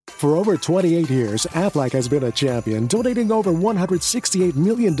For over 28 years, Aflac has been a champion, donating over $168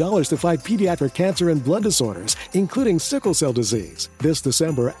 million to fight pediatric cancer and blood disorders, including sickle cell disease. This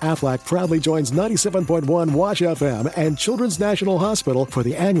December, Aflac proudly joins 97.1 Wash FM and Children's National Hospital for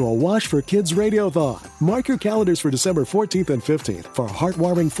the annual Wash for Kids Radiothon. Mark your calendars for December 14th and 15th for a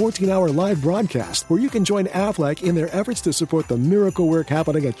heartwarming 14-hour live broadcast where you can join Aflac in their efforts to support the miracle work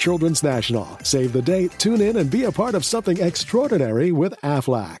happening at Children's National. Save the date, tune in, and be a part of something extraordinary with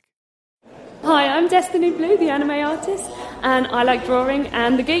Aflac. Hi, I'm Destiny Blue, the anime artist, and I like drawing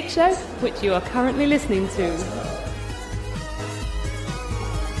and The Geek Show, which you are currently listening to.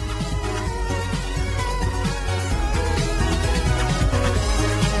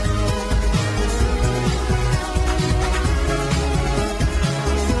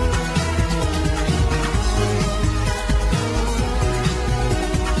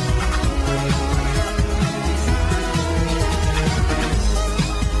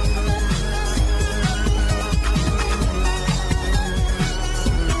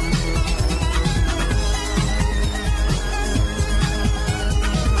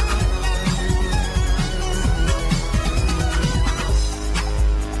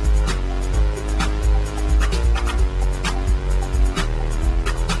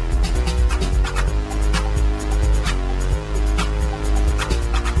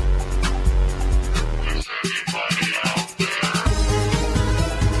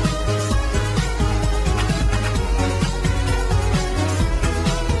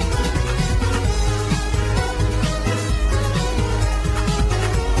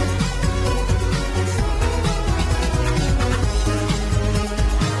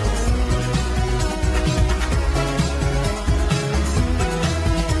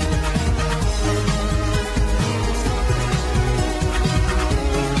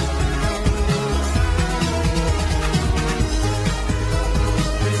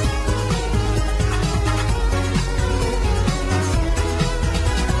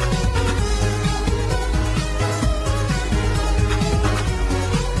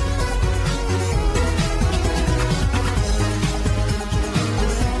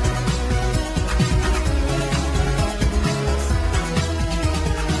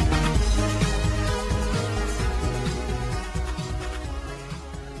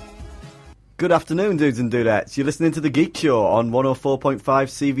 Good afternoon, dudes and dudettes. You're listening to The Geek Show on 104.5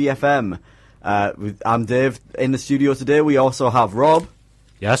 CVFM. I'm Dave. In the studio today, we also have Rob.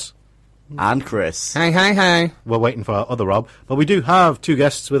 Yes. And Chris. Hi. We're waiting for our other Rob. But we do have two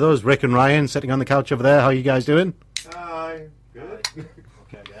guests with us, Rick and Ryan, sitting on the couch over there. How are you guys doing? Hi. Good.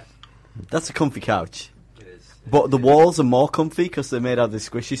 Okay, I guess. That's a comfy couch. It is. But the walls are more comfy because they're made out of this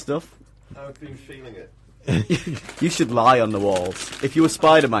squishy stuff. I've been feeling it. You should lie on the walls. If you were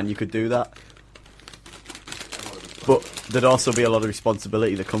Spider-Man, you could do that. But there'd also be a lot of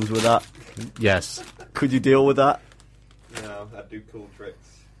responsibility that comes with that. Yes. Could you deal with that? No, I do cool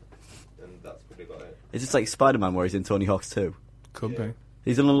tricks, and that's probably about it. Is it like Spider-Man where he's in Tony Hawk's 2? Could be.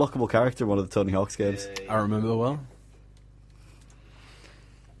 He's an unlockable character in one of the Tony Hawk's games. I remember well.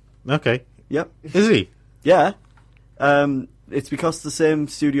 Okay. Yep. Is he? Yeah. It's because the same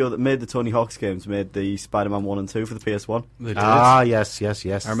studio that made the Tony Hawk's games made the Spider-Man 1 and 2 for the PS1. They did. Ah, yes.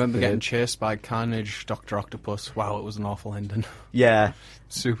 I remember getting chased by Carnage, Dr. Octopus. Wow, it was an awful ending. Yeah.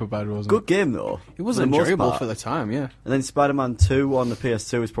 Super bad, wasn't Good game, though. It was for the most enjoyable part. for the time, yeah. And then Spider-Man 2 on the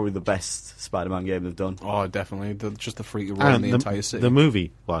PS2 is probably the best Spider-Man game they've done. Oh, definitely. Just the free to roam in the entire city. The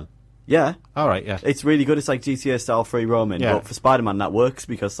movie one. Yeah. All right, yeah. It's really good. It's like GTA-style free roaming. Yeah. But for Spider-Man, that works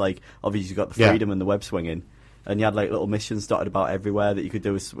because, like, obviously you've got the freedom and the web swinging. And you had like little missions dotted about everywhere that you could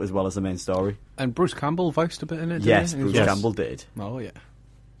do as well as the main story. And Bruce Campbell voiced a bit in it, didn't Yes, he? Bruce Campbell did. Oh, yeah.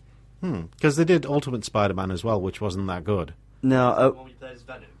 Because they did Ultimate Spider-Man as well, which wasn't that good. No.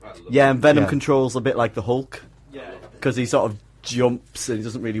 Venom. Yeah, and Venom controls a bit like the Hulk. Yeah. Because he sort of jumps and he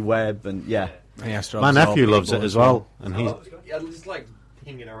doesn't really web and yeah. And he has to My absorb nephew people loves it as well. And he's Yeah, just like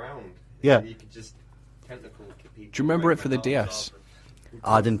pinging around. Yeah. You could just tentacle people. Do you remember it for the DS?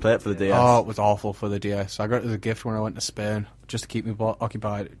 I didn't play it for the DS. Oh, it was awful for the DS. I got it as a gift when I went to Spain, just to keep me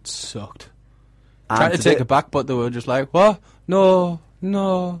occupied. It sucked. And Tried to take it back, but they were just like, what? No.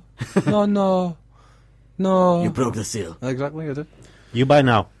 No. No. You broke the seal. Exactly, I did. You by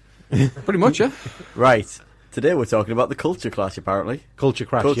now. Pretty much, yeah. Right. Today we're talking about the culture clash, apparently. Culture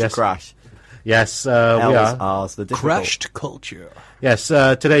Crash, Culture yes. crash. Yes, we L's, are. R's, the difficult. Crashed culture. Yes,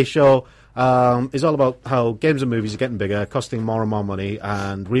 today's show is all about how games and movies are getting bigger, costing more and more money,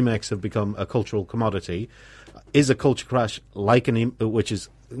 and remakes have become a cultural commodity. Is a culture crash like which is,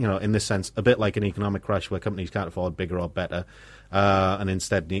 in this sense, a bit like an economic crash where companies can't afford bigger or better, and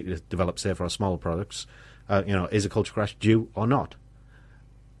instead need to develop safer or smaller products? Is a culture crash due or not?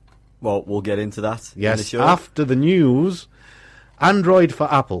 Well, we'll get into that in the Yes, show. after the news, Android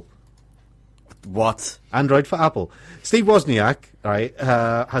for Apple. What? Android for Apple. Steve Wozniak, right,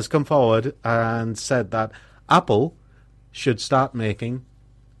 has come forward and said that Apple should start making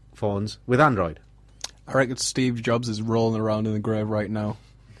phones with Android. I reckon Steve Jobs is rolling around in the grave right now,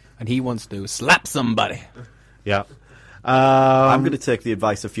 and he wants to slap somebody. Yeah. I'm going to take the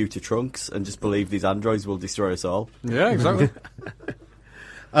advice of future Trunks and just believe these androids will destroy us all. Yeah, exactly.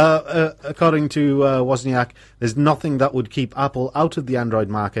 According to Wozniak, there's nothing that would keep Apple out of the Android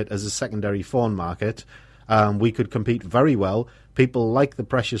market as a secondary phone market. We could compete very well. People like the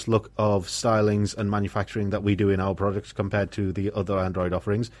precious look of stylings and manufacturing that we do in our products compared to the other Android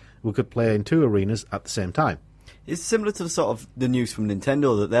offerings. We could play in two arenas at the same time. It's similar to the sort of the news from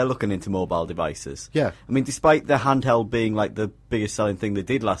Nintendo that they're looking into mobile devices. Yeah. I mean, despite the handheld being like the biggest selling thing they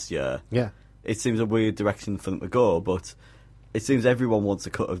did last year, Yeah. it seems a weird direction for them to go, but it seems everyone wants a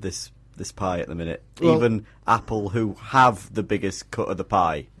cut of this pie at the minute. Well, even Apple, who have the biggest cut of the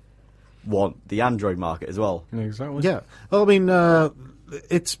pie, want the Android market as well. Exactly. Yeah. Well, I mean,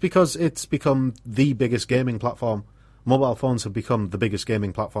 it's because it's become the biggest gaming platform. Mobile phones have become the biggest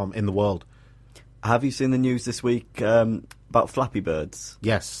gaming platform in the world. Have you seen the news this week about Flappy Birds?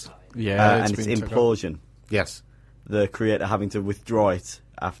 Yes. Yeah, and its been took up. implosion. Yes. The creator having to withdraw it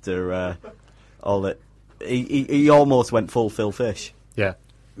after all that. He almost went full Phil Fish. Yeah.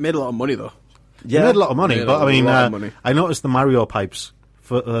 Made a lot of money, though. They made a lot of money, Made but a I mean, lot of money. I noticed the Mario pipes.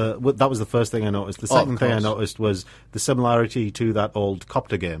 That was the first thing I noticed. The second thing I course. noticed was the similarity to that old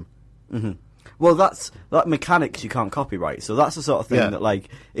copter game. Well, that mechanics you can't copyright. So that's the sort of thing Yeah. that, like,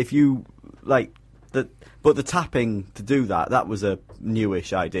 if you like but the tapping to do that was a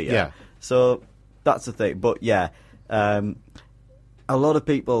newish idea. Yeah. So that's the thing. But yeah, a lot of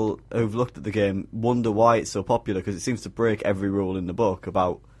people who've looked at the game wonder why it's so popular, because it seems to break every rule in the book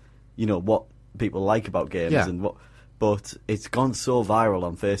about, you know, what people like about games Yeah. and what. But it's gone so viral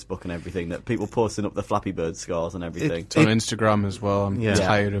on Facebook and everything that people posting up the Flappy Bird scores and everything. It's on Instagram as well. I'm Yeah.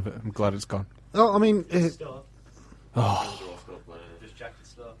 tired of it. I'm glad it's gone. Oh, I mean,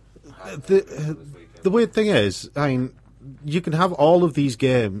 the weird thing is, I mean, you can have all of these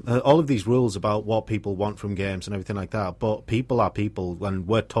all of these rules about what people want from games and everything like that, but people are people, and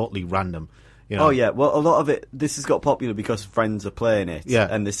we're totally random. You know? Oh yeah, well, a lot of it. This has got popular because friends are playing it, Yeah.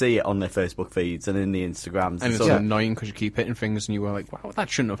 and they see it on their Facebook feeds and in the Instagrams. And it's so annoying because you keep hitting things and you were like, wow, that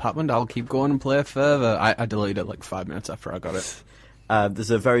shouldn't have happened. I'll keep going and play further. I deleted it like 5 minutes after I got it.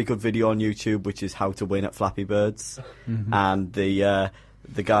 there's a very good video on YouTube which is how to win at Flappy Birds, and the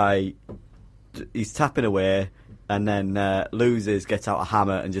guy, he's tapping away and then loses, gets out a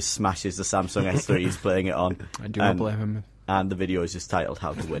hammer and just smashes the Samsung S3 he's playing it on. I do not blame him. And the video is just titled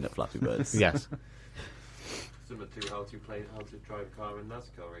 "How to Win at Flappy Birds." Yes. Similar to how to drive a car in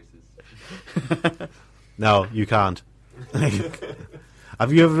NASCAR races. No, you can't.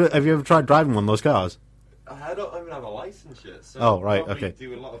 Have you ever tried driving one of those cars? I don't even have a license yet, so Oh, right, probably okay.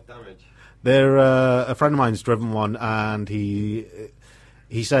 do a lot of damage. There, a friend of mine's driven one, and he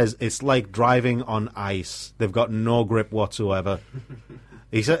says it's like driving on ice. They've got no grip whatsoever.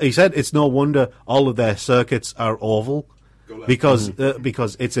 He said it's no wonder all of their circuits are oval, because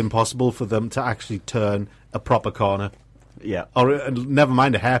it's impossible for them to actually turn a proper corner. Yeah. Or never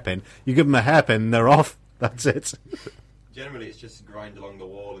mind a hairpin. You give them a hairpin, they're off. That's it. Generally, it's just grind along the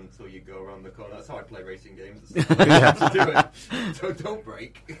wall until you go around the corner. That's how I play racing games. That's how I do it. So don't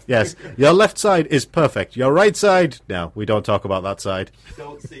break. Yes, your left side is perfect. Your right side, no, we don't talk about that side.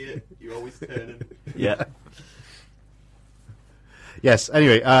 Don't see it. You're always turning. Yeah. Yes.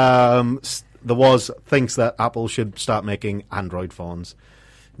 Anyway, the Woz thinks that Apple should start making Android phones.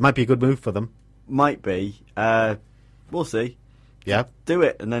 Might be a good move for them. Might be. We'll see. Yeah. Do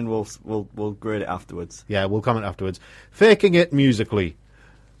it, and then we'll grade it afterwards. Yeah, we'll comment afterwards. Faking it musically.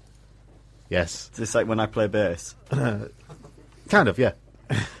 Yes. It's just like when I play bass. Kind of, yeah.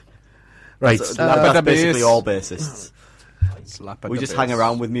 Right. That's basically all bassists. Slap at We the just bass. hang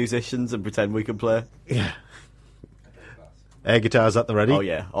around with musicians and pretend we can play. Yeah. Air guitars at the ready. Oh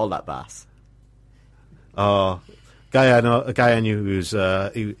yeah, all that bass. Oh, a guy I knew who was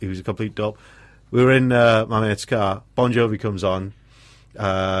a complete dope. We were in my mate's car. Bon Jovi comes on,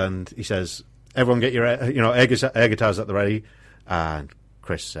 and he says, "Everyone, get your air guitars at the ready." And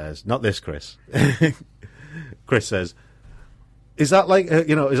Chris says, "Not this, Chris." Chris says, "Is that like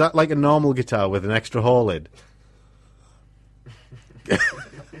a normal guitar with an extra hole in?"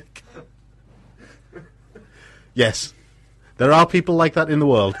 Yes, there are people like that in the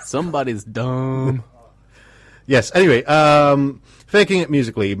world. Somebody's dumb. Yes. Anyway, faking it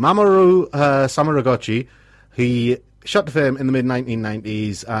musically. Mamoru Samuragochi, he shot to fame in the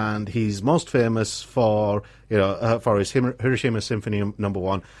mid-1990s, and he's most famous for for his Hiroshima Symphony No.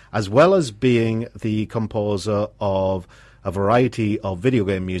 1, as well as being the composer of a variety of video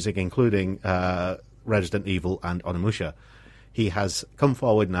game music, including Resident Evil and Onimusha. He has come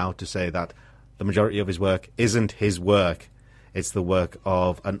forward now to say that the majority of his work isn't his work. It's the work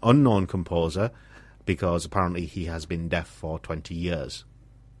of an unknown composer, because apparently he has been deaf for 20 years.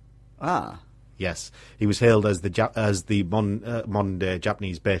 Ah. Yes. He was hailed as the modern-day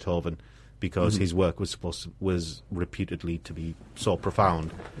Japanese Beethoven, because his work was reputedly to be so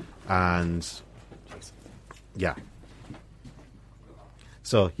profound. And, yeah.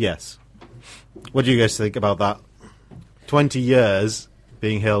 So, yes. What do you guys think about that? 20 years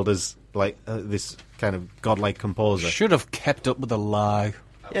being hailed as, like, this kind of godlike composer. Should have kept up with the lie.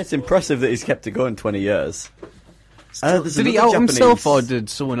 Yeah, it's impressive that he's kept it going 20 years. Did he out himself, or did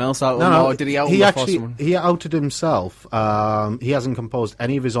someone else out him, or did he out him for someone? He outed himself. He hasn't composed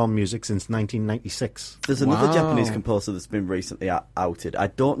any of his own music since 1996. There's another Japanese composer that's been recently outed. I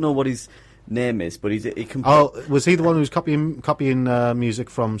don't know what his name is, but he was he the one who was copying music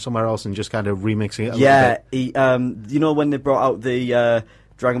from somewhere else and just kind of remixing it? He, you know, when they brought out the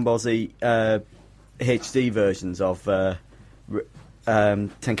Dragon Ball Z HD versions of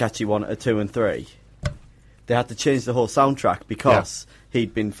Tenkaichi 1, 2 and 3, they had to change the whole soundtrack because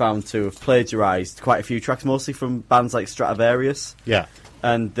he'd been found to have plagiarised quite a few tracks, mostly from bands like Stratovarius. Yeah.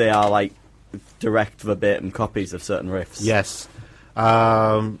 And they are like direct verbatim copies of certain riffs. Yes.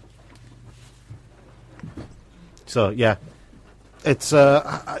 So, yeah. It's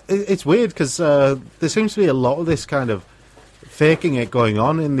weird because there seems to be a lot of this kind of faking it going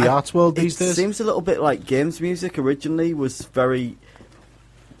on in the arts world these days. It seems a little bit like games music originally was very...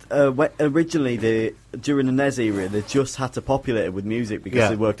 originally, during the NES era, they just had to populate it with music because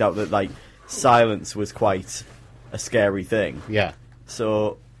they worked out that, like, silence was quite a scary thing. Yeah.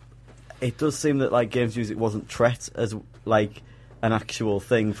 So it does seem that, like, games music wasn't treated as, like, an actual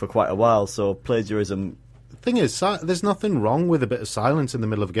thing for quite a while, so plagiarism... The thing is, there's nothing wrong with a bit of silence in the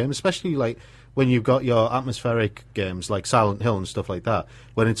middle of a game, especially, like, when you've got your atmospheric games like Silent Hill and stuff like that,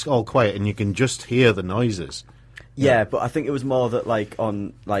 when it's all quiet and you can just hear the noises. Yeah, but I think it was more that, like,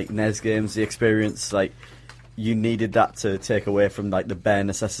 on, like, NES games, the experience, like, you needed that to take away from, like, the bare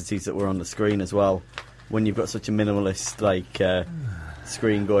necessities that were on the screen as well. When you've got such a minimalist, like,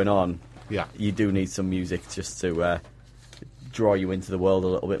 screen going on, you do need some music just to draw you into the world a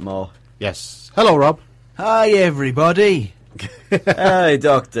little bit more. Yes. Hello, Rob. Hi, everybody. Hey,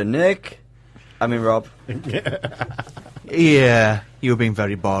 Dr. Nick. I mean, Rob. Yeah, you were being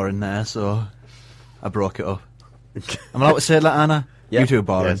very boring there, so I broke it up. I'm allowed to say that, Anna? Yeah. You two are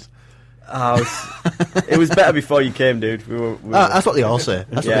boring. Yes. It was better before you came, dude. That's what they all say.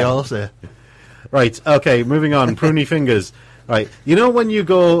 That's what they all say. Right, okay, moving on. Pruny fingers. Right, you know when you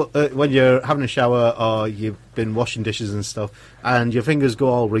go, when you're having a shower or you've been washing dishes and stuff, and your fingers go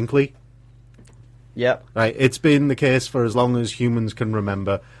all wrinkly? Yep. Right, it's been the case for as long as humans can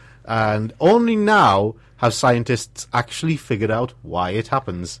remember, and only now have scientists actually figured out why it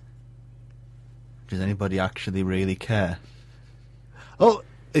happens. Does anybody actually really care? Oh,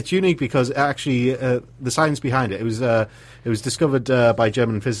 it's unique because actually the science behind it was discovered by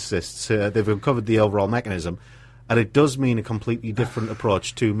German physicists. They've uncovered the overall mechanism, and it does mean a completely different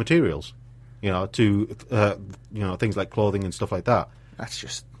approach to materials. To things like clothing and stuff like that. That's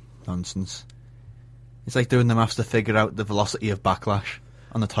just nonsense. It's like doing the maths to figure out the velocity of backlash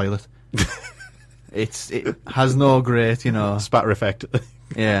on the toilet. It has no great, spatter effect.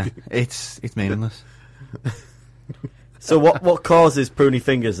 Yeah, it's meaningless. So what causes pruny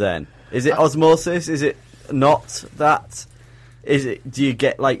fingers then? Is it osmosis? Is it not that? Do you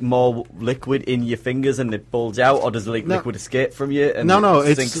get like more liquid in your fingers and they bulge out, or does the liquid escape from you and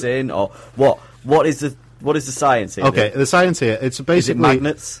it sinks in, or what? What is the science here? Okay, the science here, it's basically... Is it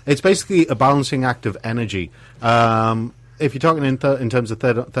magnets? It's basically a balancing act of energy. If you're talking in terms of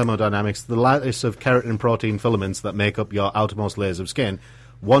thermodynamics, the lattice of keratin protein filaments that make up your outermost layers of skin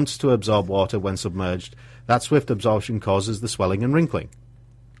wants to absorb water when submerged. That swift absorption causes the swelling and wrinkling.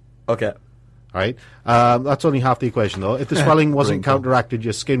 Okay. Right? That's only half the equation, though. If the swelling wasn't counteracted,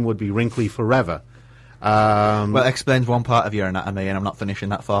 your skin would be wrinkly forever. Well, it explains one part of your anatomy, and I'm not finishing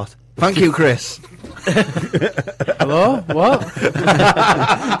that thought. Thank you, Chris. Hello? What?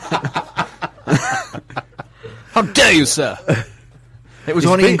 How dare you, sir? It was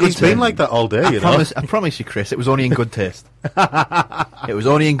only in good taste. It's been like that all day, I promise you, Chris, it was only in good taste. It was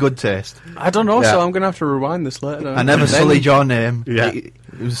only in good taste. I don't know, so I'm going to have to rewind this later. I never sullied your name. Yeah.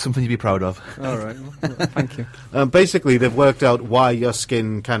 It was something to be proud of. All right. Well, thank you. Basically, they've worked out why your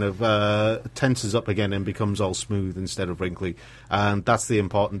skin kind of tenses up again and becomes all smooth instead of wrinkly, and that's the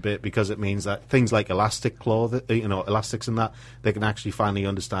important bit because it means that things like elastic cloth, elastics and that, they can actually finally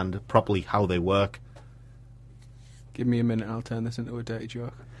understand properly how they work. Give me a minute, I'll turn this into a dirty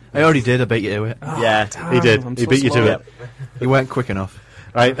joke. I already did. I beat you to it. Yeah, He did. I'm He so beat you slow. to it. You weren't quick enough.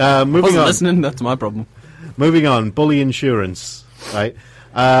 Right. Moving Wasn't on. listening. That's my problem. Moving on. Bully insurance. Right.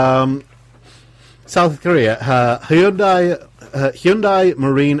 South Korea. Hyundai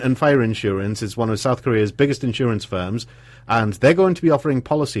Marine and Fire Insurance is one of South Korea's biggest insurance firms, and they're going to be offering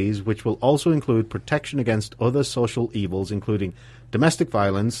policies which will also include protection against other social evils, including domestic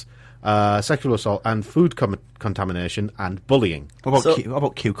violence, sexual assault, and food contamination and bullying. What So-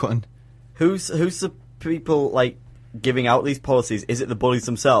 about queue cutting? Who's the people like giving out these policies? Is it the bullies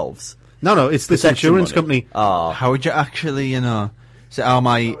themselves? No, it's this Protection insurance money. company. Ah, How would you actually, say,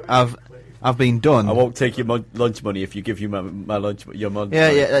 I've been done. I won't take your lunch money if you give you my lunch your lunch. Yeah,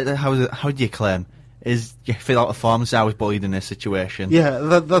 money. yeah. How do you claim? Is you fill out a form and say I was bullied in this situation? Yeah,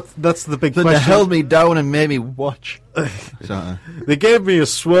 that's the big Then they question. held me down and made me watch. So, They gave me a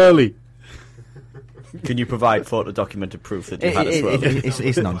swirly. Can you provide photo documented proof that you had a swirl?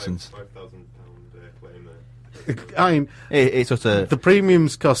 it's nonsense. £5,000 claim there. I mean, It's just a. the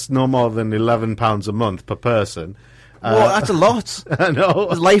premiums cost no more than £11 a month per person. Well, that's a lot. I know.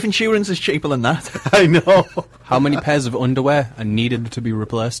 Life insurance is cheaper than that. I know. How many pairs of underwear are needed to be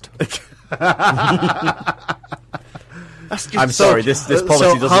replaced? That's just I'm sorry, this policy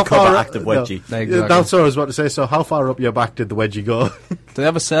how doesn't cover far- active wedgie. Exactly. That's what I was about to say. So how far up your back did the wedgie go? Do they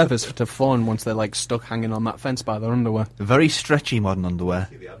have a service to phone once they're like stuck hanging on that fence by their underwear? very stretchy modern underwear.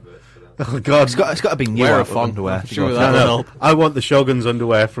 See the adverts for that. Oh, God. It's got to be new Wear a out of font. underwear. Sure, to go that to- will help. I want the Shogun's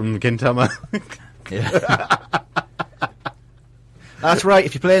underwear from Gintama. Yeah. That's right.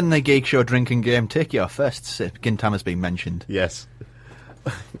 If you're playing the Geek Show drinking game, take your first sip. Gintama's been mentioned. Yes.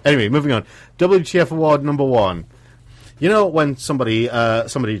 Anyway, moving on. WTF award number 1. You know when somebody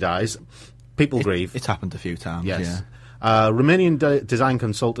dies, people grieve. It's happened a few times. Yes. Yeah. Romanian design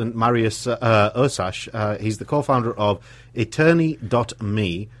consultant Marius Ursaș, he's the co-founder of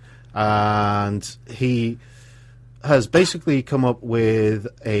Eterni.me, and he has basically come up with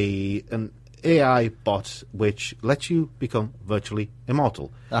an AI bot which lets you become virtually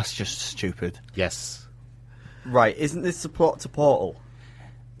immortal. That's just stupid. Yes. Right, isn't this support to Portal?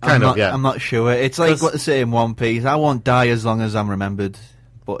 Kind of, yeah. I'm not sure. It's like 'Cause- what they say in One Piece. I won't die as long as I'm remembered,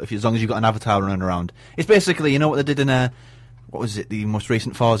 but as long as you've got an avatar running around. It's basically, you know what they did in what was it, the most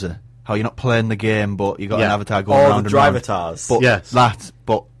recent Forza? How you're not playing the game, but you got an Yeah. avatar going All around the and around. drivatars. But Yes.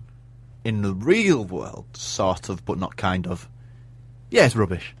 but in the real world, sort of, but not kind of. Yeah, it's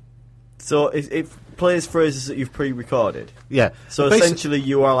rubbish. So it plays phrases that you've pre-recorded. Yeah. So essentially,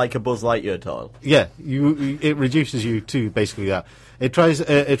 you are like a Buzz Lightyear doll. Yeah, it reduces you to basically that. It tries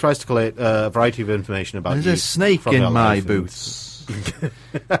to collate a variety of information about you. There's a snake from your in my life and- boots.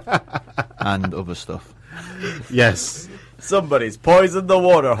 And other stuff. Yes. Somebody's poisoned the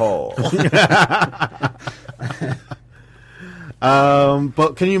water hole.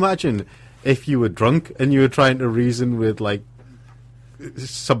 But can you imagine if you were drunk and you were trying to reason with like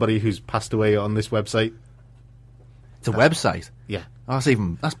somebody who's passed away on this website? It's a website. Yeah. Oh,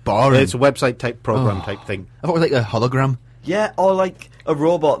 that's boring. It's a website type program type thing. I thought it was like a hologram. Yeah, or like a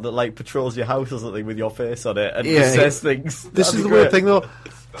robot that like patrols your house or something with your face on it and Yeah, just says things. This That'd is be the weird great. thing though.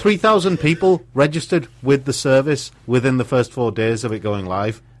 3,000 people registered with the service within the first 4 days of it going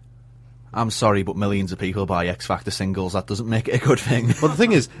live. I'm sorry, but millions of people buy X Factor singles. That doesn't make it a good thing. But the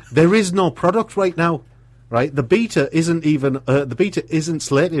thing is, there is no product right now. Right? The beta isn't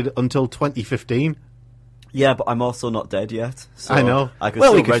slated until 2015. Yeah, but I'm also not dead yet. So I know. I could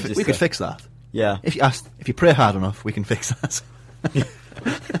Well, still we register. could fix that. Yeah. If you pray hard enough, we can fix that.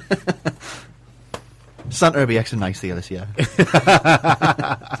 Santa will be extra nice to you this year. He's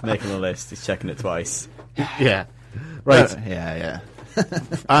making a list. He's checking it twice. Yeah. Right. Yeah.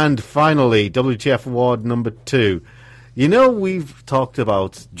 And finally, WTF award number 2. You know, we've talked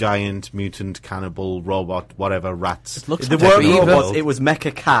about giant, mutant, cannibal, robot, whatever, rats. Looks There like a weren't beaver. robots. It was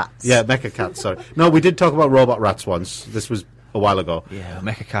mecha cats. Yeah, mecha cats, sorry. No, we did talk about robot rats once. This was a while ago. Yeah,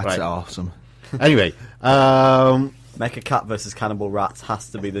 Mecha Cats Right. are awesome. Anyway, Mecha cat versus cannibal rats has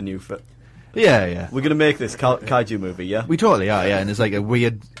to be the new. Yeah. We're gonna make this kaiju movie, yeah. We totally are, yeah, and there's like a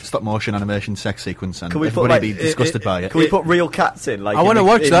weird stop-motion animation sex sequence, and Can we put everybody like be disgusted by it. Can we put real cats in? Like I wanna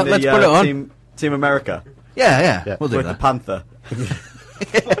watch that. Let's put it on. Team America Yeah, we'll do with the that. panther.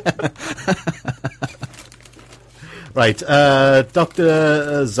 right,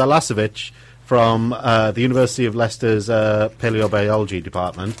 Dr. Zalasevic from the University of Leicester's paleobiology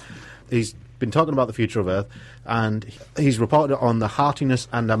department. He's been talking about the future of Earth, and he's reported on the heartiness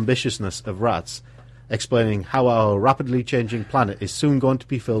and ambitiousness of rats, explaining how our rapidly changing planet is soon going to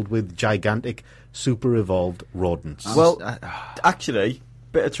be filled with gigantic, super-evolved rodents. Well, actually,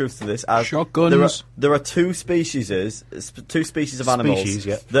 bit of truth to this. Shotguns. There are two species of animals Species,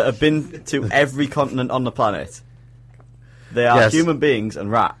 yeah. that have been to every continent on the planet. They are Yes. human beings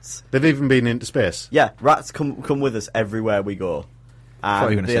and rats. They've even been into space. Yeah, rats come with us everywhere we go. thought you were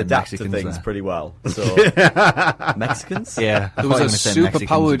And gonna they say adapt to Mexicans things there. pretty well. So Mexicans? Yeah, I There thought you were was a gonna say Mexicans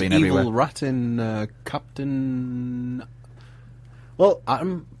super-powered have been evil everywhere. rat in Captain... Well,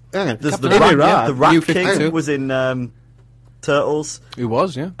 Adam... hang on. There's the Captain rat, Iraq- the Rat U-52. King was in Turtles. He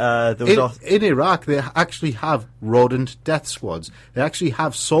was, yeah. There was In Iraq, they actually have rodent death squads. They actually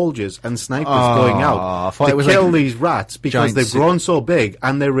have soldiers and snipers going I out thought to it was kill like these rats because giant they've su- grown so big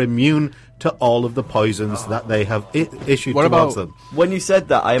and they're immune to all of the poisons that they have issued What towards about- them. When you said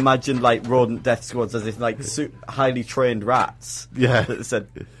that, I imagined like rodent death squads as if like highly trained rats. Yeah. That said,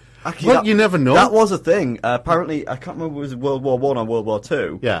 actually, Well, you never know. That was a thing. Apparently, I can't remember if it was World War One or World War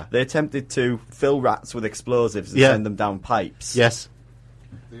Two. Yeah. They attempted to fill rats with explosives and Yeah. send them down pipes. Yes.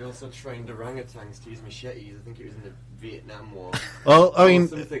 They also trained orangutans to use machetes. I think it was in the Vietnam War. Well, I Or mean,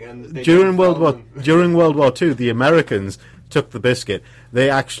 something, and they during didn't World tell War them. during World War II, the Americans took the biscuit. They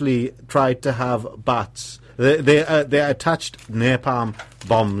actually tried to have bats. They attached napalm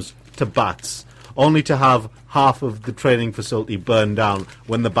bombs to bats, only to have half of the training facility burned down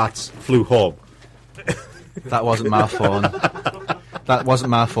when the bats flew home. That wasn't my phone. That wasn't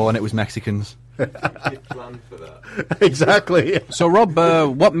my phone. It was Mexicans. They planned for that. Exactly. So, Rob,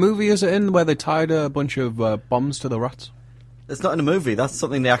 what movie is it in where they tied a bunch of bombs to the rats? It's not in a movie. That's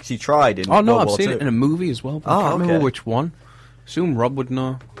something they actually tried in Oh, no, World I've War seen II. it in a movie as well. But Oh, I can't remember okay. which one. Assume Rob would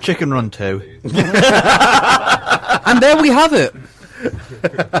know. Chicken Run 2. And there we have it.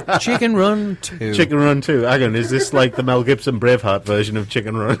 Chicken Run 2. Chicken Run 2. Hang on, is this like the Mel Gibson Braveheart version of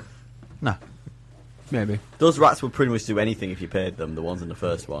Chicken Run? No. Maybe. Those rats would pretty much do anything if you paid them. The ones in the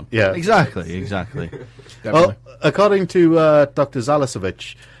first one. Yeah. Exactly. Definitely. Well, according to Dr.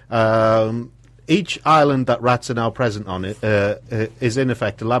 Zalasiewicz, each island that rats are now present on is in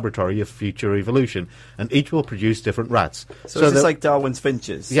effect a laboratory of future evolution, and each will produce different rats. So it's there- like Darwin's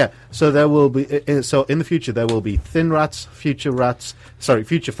finches. yeah. So there will be. So in the future there will be thin rats, future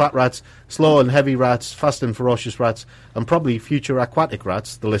fat rats, slow and heavy rats, fast and ferocious rats, and probably future aquatic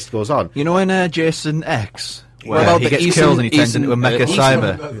rats. The list goes on. You know in Jason X, where about he the gets Eason- killed and he turns Eason- into a mecha Eason-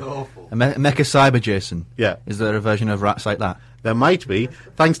 cyber. That's awful. A mecha cyber Jason. Yeah. Is there a version of rats like that? There might be,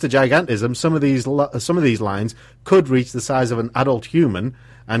 thanks to gigantism. Some of these lines could reach the size of an adult human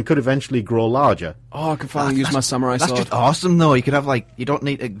and could eventually grow larger. Oh, I can finally use my samurai That's sword. just awesome, though. You could have you don't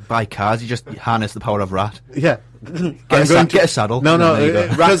need to buy cars. You just harness the power of rat. Yeah. Get a saddle. No, no, There you go.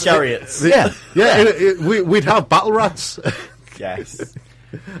 Rat because- chariots. Yeah. Yeah, we'd have battle rats. Yes.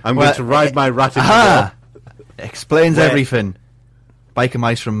 I'm Well, going to ride my rat in the Aha! Explains Where- everything. Biker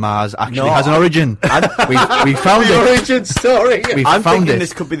Mice from Mars actually No, has an origin. we found The it. origin story. We I'm found thinking it.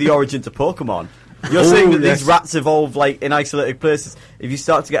 this could be the origin to Pokemon. You're saying that yes. these rats evolve in isolated places. If you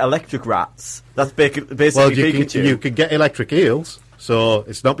start to get electric rats, that's basically Well, you Pikachu. could get electric eels, so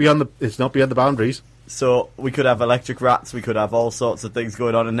it's not beyond the boundaries. So we could have electric rats. We could have all sorts of things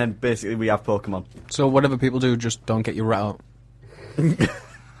going on, and then basically we have Pokemon. So whatever people do, just don't get your rat out.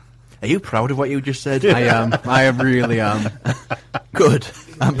 Are you proud of what you just said? I am. I really am. Good.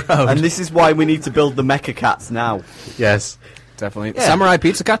 I'm proud. And this is why we need to build the mecha cats now. Yes. Definitely. Yeah. Samurai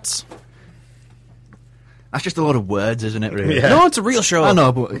Pizza Cats? That's just a lot of words, isn't it, really? Yeah. No, it's a real show. I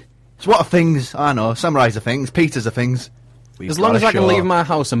know, but it's what are things? I know. Samurais are things. Pizzas are things. We've As long got as a I can show. leave my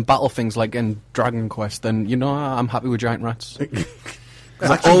house and battle things like in Dragon Quest, then, I'm happy with giant rats.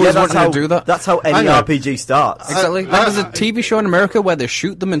 I always wanted to do that. That's how any Hang on. RPG starts. Exactly. There's a TV show in America where they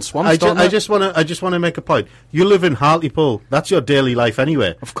shoot them in swamps, I don't they? just want to make a point. You live in Hartlepool. That's your daily life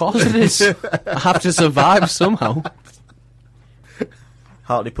anyway. Of course it is. I have to survive somehow.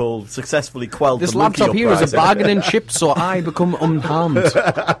 Hartlepool successfully quelled This the monkey laptop here is a uprising. bargaining chip, so I become unharmed.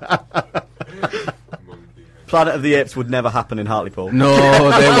 Planet of the Apes would never happen in Hartlepool. No,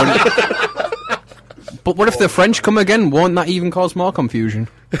 they wouldn't. But what if the French come again? Won't that even cause more confusion?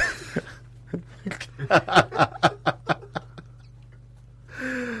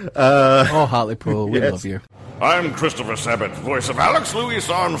 Oh, Hartlepool, we Yes. love you. I'm Christopher Sabat, voice of Alex Louis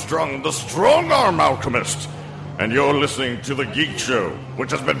Armstrong, the strong-arm alchemist. And you're listening to The Geek Show, which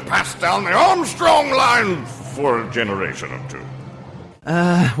has been passed down the Armstrong line for a generation or two.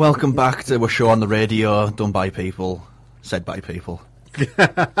 Welcome back to a show on the radio done by people, said by people.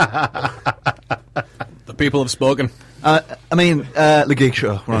 people have spoken. The Geek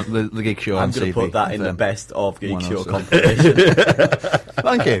Show. We're on the Geek Show. I'm on going to CP. put that in the best of Geek Show 107. compilation.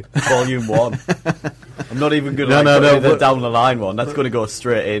 Thank you. Volume 1. I'm not even going to put the down the line one. That's going to go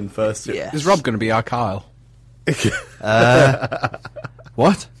straight in first. Yeah. Is Rob going to be our Kyle?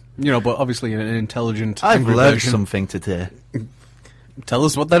 What? You know, but obviously an intelligent. I've angry learned version. something today. Tell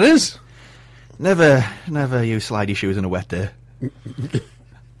us what that is. Never use slidey shoes on a wet day.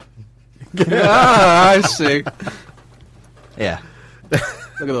 I see. Yeah. Look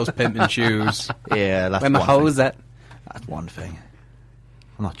at those pimping shoes. Yeah, that's When the one hose thing. at. That's one thing.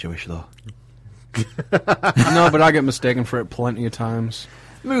 I'm not Jewish, though. No, but I get mistaken for it plenty of times.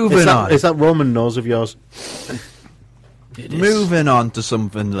 Moving on. Is that Roman nose of yours? Moving on to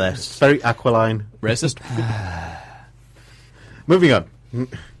something less. It's very aquiline. Racist? Moving on.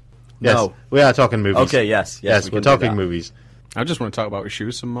 Yes, No. we are talking movies. Okay, yes. Yes, we we're can do talking that. movies. I just want to talk about your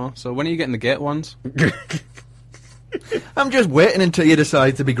shoes some more. So when are you getting the gate ones? I'm just waiting until you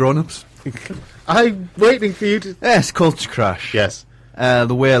decide to be grown-ups. I'm waiting for you to... Yes, culture crash. Yes.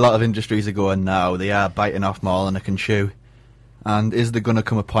 The way a lot of industries are going now, they are biting off more than they can chew. And is there going to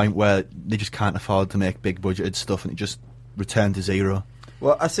come a point where they just can't afford to make big-budgeted stuff and it just return to zero?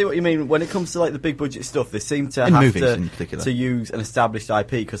 Well, I see what you mean. When it comes to like the big budget stuff, they seem to In have movies in particular. to use an established IP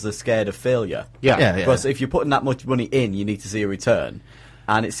because they're scared of failure. Yeah. Because if you're putting that much money in, you need to see a return.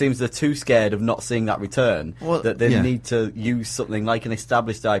 And it seems they're too scared of not seeing that return that they need to use something like an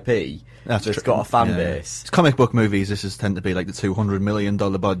established IP that's got a fan base. It's comic book movies. This is tend to be like the $200 million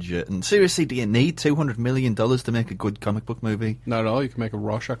budget. And seriously, do you need $200 million to make a good comic book movie? Not at all. You can make a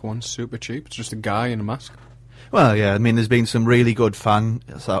Rorschach one super cheap. It's just a guy in a mask. Well, yeah. I mean, there's been some really good fan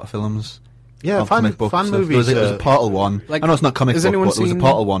sort of films. Yeah, of fan comic book fan stuff. movies. There was a Portal one. Like, I know it's not comic has book, anyone but there was a seen-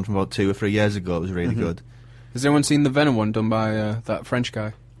 Portal one from about 2 or 3 years ago. It was really good. Has anyone seen the Venom one done by that French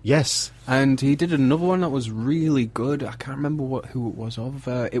guy? Yes. And he did another one that was really good. I can't remember who it was of.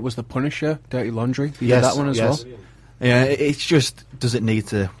 It was The Punisher, Dirty Laundry. He did that one as well. Yeah, it's just, does it need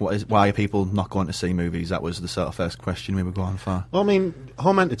to, why are people not going to see movies? That was the sort of first question we were going for. Well, I mean,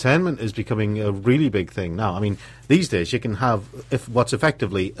 home entertainment is becoming a really big thing now. I mean, these days you can have what's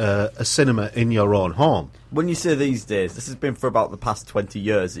effectively a cinema in your own home. When you say these days, this has been for about the past 20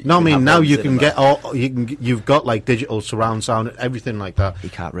 years. that you No, I can mean have now home you can cinema. get you've got like digital surround sound and everything like that. You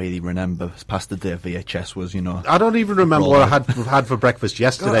can't really remember past the day VHS was, you know. I don't even remember what I had for breakfast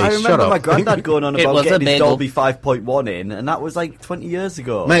yesterday. I Shut remember up. my granddad going on It about was a getting his bagel. Dolby 5.1 in, and that was like 20 years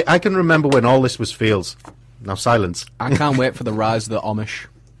ago. Mate, I can remember when all this was fields. Now silence. I can't wait for the rise of the Amish.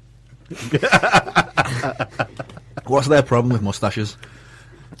 What's their problem with mustaches?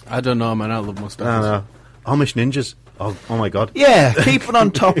 I don't know, man. I love mustaches. No. Amish ninjas. Oh my god. Yeah, keep it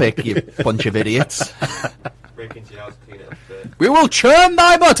on topic, you bunch of idiots. Break into your house, clean it up a bit. We will churn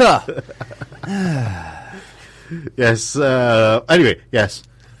thy butter! Yes. Anyway, yes.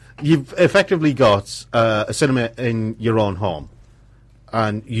 You've effectively got a cinema in your own home.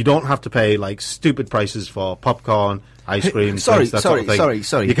 And you don't have to pay like stupid prices for popcorn, ice cream, Sorry. that sort of thing.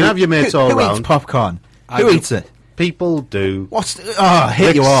 Sorry. You can have your mates all who around. eats popcorn? I Who do. eats it? People do. I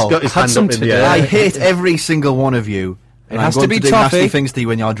hate you Nick's all. got his Had hand some up in the today. air. I hate every single one of you. It And has I'm to going be do nasty toffee. things to you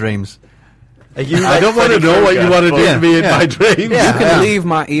in your dreams. Are you I like don't want to Freddy know what you Krueger? want to do Yeah, to me in yeah. my dreams. Yeah. You can leave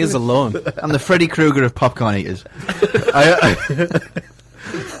my ears alone. I'm the Freddy Krueger of popcorn eaters.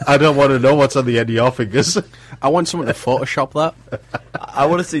 I don't want to know what's on the end of your fingers. I want someone to Photoshop that. I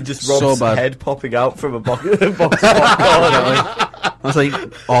want to see just So Rob's bad. head popping out from a box of popcorn. That's like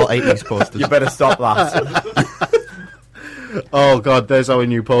all 80s posters. You better stop that. Oh god, there's our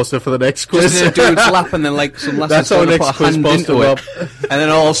new poster for the next quiz. Just in a dude's lap and then like some lass's That's our going to next put a hand quiz into poster, it. And then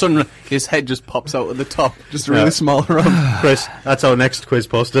all of a sudden his head just pops out at the top. Just a really Yeah. small Rob. Chris, that's our next quiz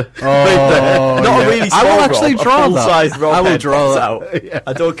poster. Oh, Not a really small I will Rob, actually a draw that. full-size Rob I will head draw pops out.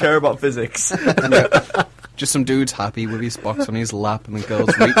 I don't care about physics. Just some dude's happy with his box on his lap and the girl's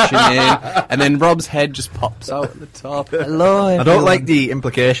reaching in. And then Rob's head just pops out at the top. Hello, I don't like the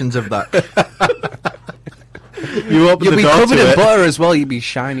implications of that. You open You'll the be door covered to in it. butter as well. You'll be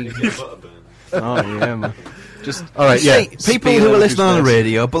shiny. Oh, yeah, man. Just All right, yeah. People Speaking who of are listening on the space.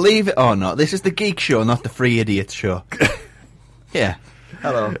 radio, believe it or not, this is the Geek Show, not the Free Idiots Show. Yeah.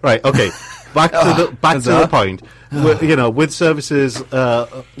 Hello. Right, okay. Back to the bizarre. point. You know, with services like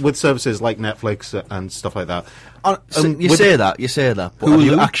Netflix and stuff like that. You with- say that, but have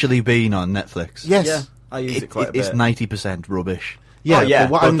you actually been on Netflix? Yes. Yeah, I use it quite a bit. It's 90% rubbish. Yeah, Oh, yeah,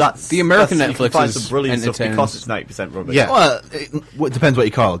 but what but I'm- that's The American that's, you Netflix can find is some brilliant stuff entertaining. because it's 90% rubbish. Yeah. Well, it depends what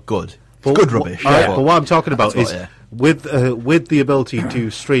you call it. Good. It's good rubbish. All right, but- but what I'm talking about That's is what, with the ability to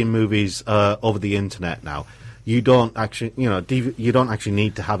stream movies over the internet now, you don't actually, you don't actually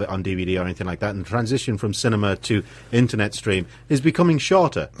need to have it on DVD or anything like that. And the transition from cinema to internet stream is becoming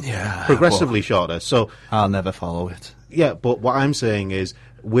shorter, progressively shorter. So I'll never follow it. Yeah, but what I'm saying is,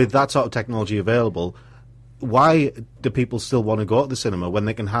 with that sort of technology available, why do people still want to go to the cinema when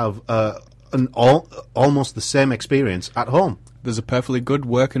they can have almost the same experience at home? There's a perfectly good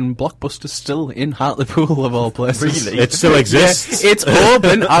working Blockbuster still in Hartlepool, of all places. Really? It still exists? It's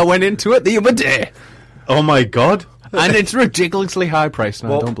open. I went into it the other day. Oh my God. And it's ridiculously high priced,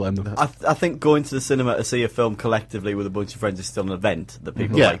 and I don't blame them. I think going to the cinema to see a film collectively with a bunch of friends is still an event that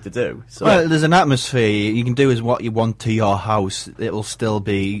people like to do. So. Well, there's an atmosphere. You can do as what you want to your house. It will still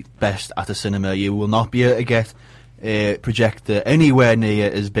be best at a cinema. You will not be able to get a projector anywhere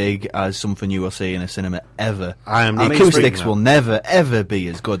near as big as something you will see in a cinema ever. The acoustics will never, ever be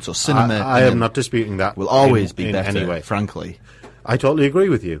as good. So cinema... I am not disputing that. Will always be in better, anyway. frankly. I totally agree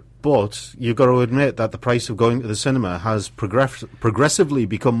with you. But you've got to admit that the price of going to the cinema has progressively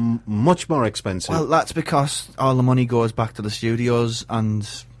become much more expensive. Well, that's because all the money goes back to the studios, and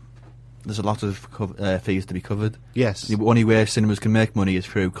there's a lot of fees to be covered. Yes. The only way cinemas can make money is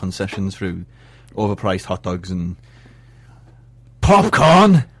through concessions, through overpriced hot dogs and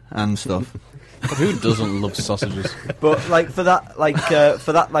popcorn and stuff. But who doesn't love sausages? But for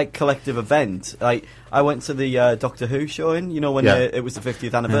that collective event, I went to the Doctor Who showing. When it was the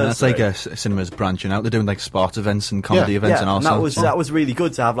 50th anniversary. That's like a cinema's branching out. They're doing sports events and comedy events and all and sorts. that was really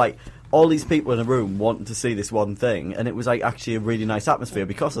good to have all these people in a room wanting to see this one thing, and it was actually a really nice atmosphere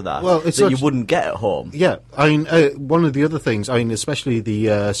because of that. Well, it's that you wouldn't get at home. Yeah, I mean, one of the other things, especially the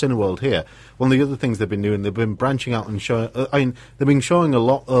Cineworld here, one of the other things they've been doing, they've been branching out and showing. They've been showing a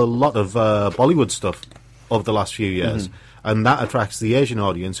lot of Bollywood stuff over the last few years. And that attracts the Asian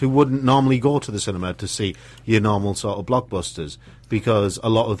audience who wouldn't normally go to the cinema to see your normal sort of blockbusters, because a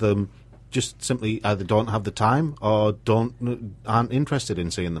lot of them just simply either don't have the time or aren't interested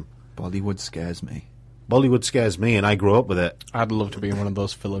in seeing them. Bollywood scares me. Bollywood scares me, and I grew up with it. I'd love to be in one of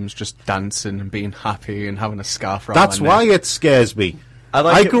those films, just dancing and being happy and having a scarf around That's my why neck. it scares me.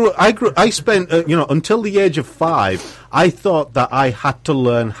 I spent, until the age of 5, I thought that I had to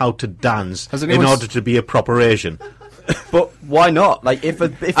learn how to dance in order to be a proper Asian. But why not? If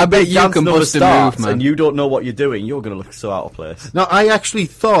I bet you can bust a move, man. And you don't know what you're doing, you're going to look so out of place. No, I actually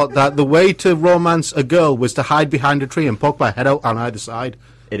thought that the way to romance a girl was to hide behind a tree and poke my head out on either side.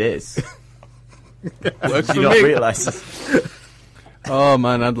 It is. Works Do for you not me. realise? Oh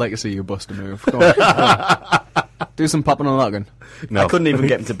man, I'd like to see you bust a move. Go on. Do some popping and locking. No. I couldn't even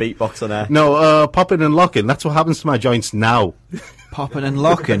get him to beatbox on air. No, popping and locking. That's what happens to my joints now. Popping and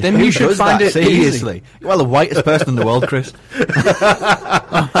locking. Then Who you should does find that? it Seriously. Well, the whitest person in the world, Chris.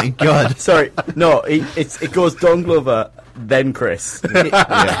 Oh my God. Sorry, no, it goes Don Glover, then Chris.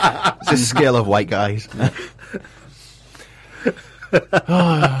 Yeah. It's a scale of white guys.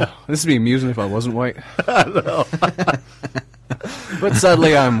 This would be amusing if I wasn't white. But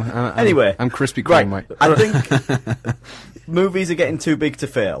sadly, I'm crispy right. Kreme white. I think movies are getting too big to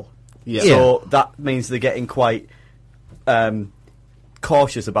fail. Yeah. So that means they're getting quite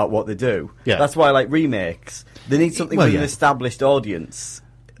cautious about what they do. Yeah. That's why I like remakes. They need something with an established audience.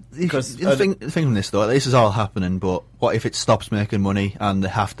 Because the thing from this, though, this is all happening, but what if it stops making money and they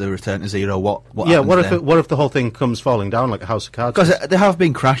have to return to zero? What if the whole thing comes falling down like a house of cards? Because there have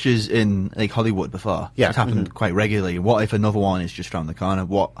been crashes in Hollywood before. Yeah. It's happened quite regularly. What if another one is just around the corner?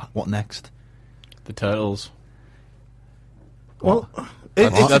 What next? The Turtles. Well,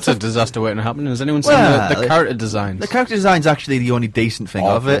 that's a disaster waiting to happen. Has anyone seen the character designs? The character design's actually the only decent thing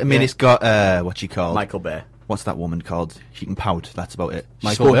of it. I mean, it's got, what's she called? Michael Bay. What's that woman called? She can pout. That's about it.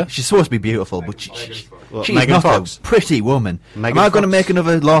 Michael Bay? She's supposed to be beautiful, but she's Megan not Fox. a pretty woman. Megan Am I going to Fox. make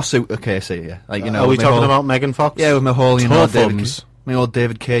another lawsuit case here? are we talking about Megan Fox? Yeah, with my whole, Tough my old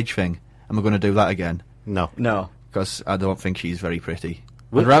David Cage thing. Am I going to do that again? No. Because I don't think she's very pretty.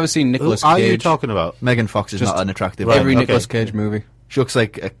 I'd rather see Nicolas Who are you Cage. talking about? Megan Fox is Just not an attractive Every woman. Nicolas Cage movie. She looks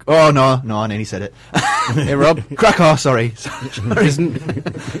like oh no, I nearly said it. Hey Rob. Cracker, sorry.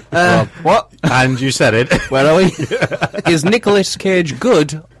 Rob. What? And you said it. Where are we? Is Nicolas Cage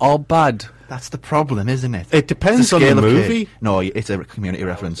good or bad? That's the problem, isn't it? It depends It's the on the scale of movie. Cage. No, it's a community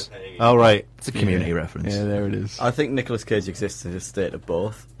reference. All right. It's a community reference. Yeah, there it is. I think Nicolas Cage exists in a state of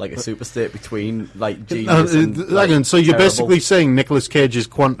both, like a super state between genius and so you're terrible. basically saying Nicolas Cage is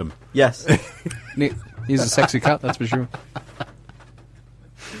quantum. Yes, He's a sexy cat, that's for sure.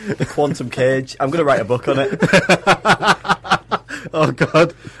 the Quantum Cage. I'm going to write a book on it. Oh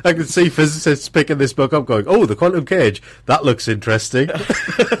God, I can see physicists picking this book up, going, "Oh, the quantum cage. That looks interesting."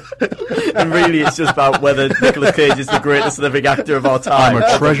 And really, it's just about whether Nicolas Cage is the greatest living actor of our time. I'm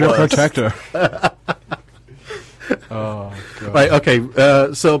a treasure protector. Oh, God. Right,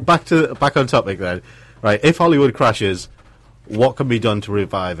 okay, so back on topic then. Right, if Hollywood crashes, what can be done to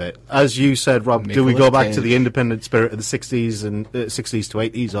revive it? As you said, Rob, do we go Nicolas back Cage. to the independent spirit of the 60s and 60s to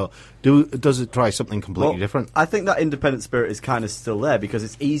 80s, or does it try something completely different? I think that independent spirit is kind of still there because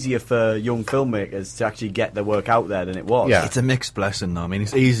it's easier for young filmmakers to actually get their work out there than it was. Yeah. It's a mixed blessing, though. I mean,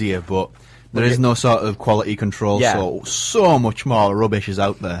 it's easier, but there is no sort of quality control, so much more rubbish is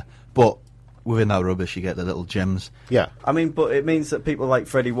out there. But within that rubbish, you get the little gems. Yeah. I mean, but it means that people like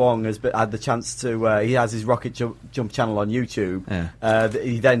Freddie Wong had the chance to. He has his Rocket Jump channel on YouTube. Yeah.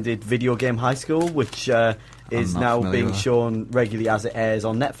 He then did Video Game High School, which is not now familiar being with that. shown regularly as it airs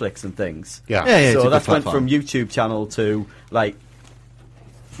on Netflix and things. Yeah. Yeah, it's a So good that's went platform. from YouTube channel to like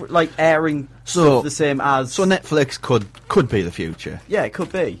airing So- stuff the same as. So Netflix could be the future. Yeah, it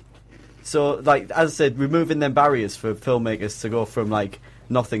could be. So, like as I said, removing them barriers for filmmakers to go from like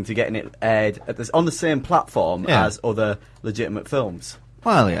nothing to getting it aired on the same platform Yeah. as other legitimate films.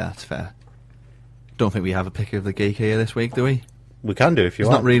 Well, yeah, that's fair. Don't think we have a pick of the geek here this week, do we? We can do if you It's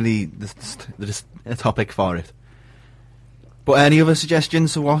want. not really just a topic for it. But any other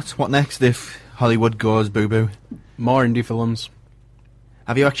suggestions of what next if Hollywood goes boo-boo? More indie films.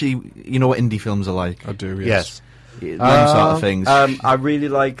 Have you actually, you know what indie films are like? I do, Yes. Them sort of things. I really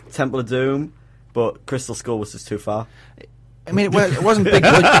like Temple of Doom, but Crystal Skull was just too far. I mean, it wasn't big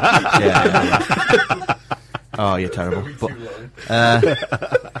budget. yeah. Oh, you're terrible. But, Not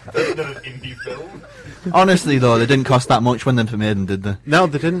an indie film. honestly, though, they didn't cost that much when they made them, did they? No,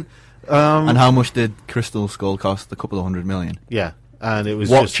 they didn't. And how much did Crystal Skull cost? A couple of $100 million. Yeah, and it was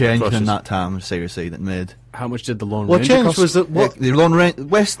What just changed atrocious. in that time, seriously, that made... How much did the Lone What Ranger changed cost? was that The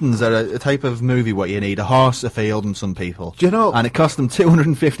Westerns are a type of movie where you need a horse, a field, and some people. Do you know- And it cost them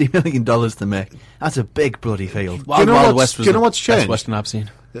 $250 million to make. That's a big bloody field. Wild know Wild what's- West was do you know the what's best changed? Western I've seen.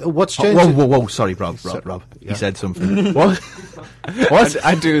 What's Oh, changed? whoa, sorry, Rob. Yeah. He said something. What? What?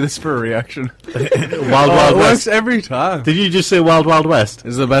 I do this for a reaction. Wild Oh, Wild it West. works every time. Did you just say Wild Wild West?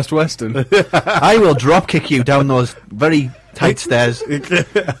 It's the best Western. I will drop kick you down those very tight stairs. It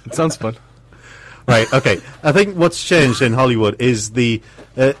sounds fun. Right. Okay. I think what's changed in Hollywood is the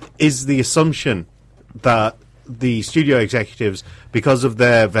assumption that the studio executives, because of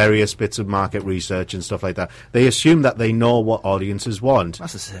their various bits of market research and stuff like that, they assume that they know what audiences want.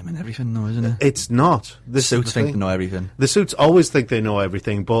 That's the same in everything, though, isn't it? It's not. The suits think they know everything. The suits always think they know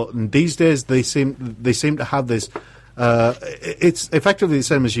everything, but these days they seem to have this. It's effectively the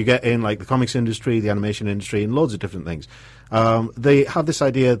same as you get in like the comics industry, the animation industry, and loads of different things. They have this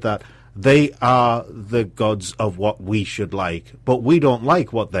idea that they are the gods of what we should like, but we don't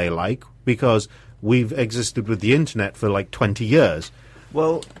like what they like because we've existed with the internet for like 20 years.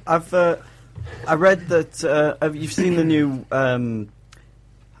 Well, I read that. Have you seen the new?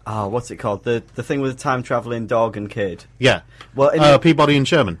 What's it called? The thing with the time traveling dog and kid. Yeah. Well, in the, Peabody and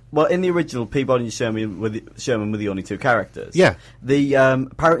Sherman. well, in the original, Peabody and Sherman were the only two characters. Yeah. The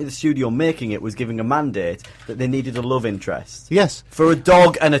apparently the studio making it was giving a mandate that they needed a love interest. Yes. For a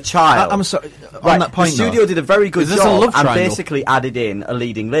dog and a child. I'm sorry. Right, On that point, the studio though, did a very good is this a job love and triangle? basically added in a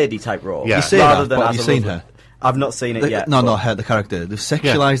leading lady type role. Yeah. You say rather that, than but as have a you seen love- her? I've not seen it yet. No, but- her, the character. They've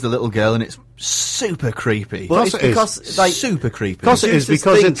sexualised the little girl, and it's super creepy. Well, Of it's course it is. because like super creepy. Course it is, producers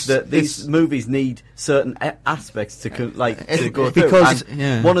because think it's- that these it's- movies need certain aspects to to go through. because- And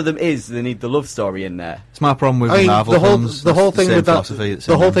yeah. one of them is they need the love story in there. It's my problem with I mean, Marvel the whole films. the whole That's thing same with that philosophy that's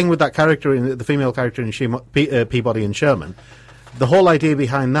the in whole them. thing with that character in the female character in Peabody and Sherman, the whole idea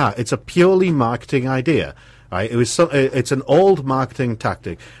behind that, it's a purely marketing idea. Right? It's an old marketing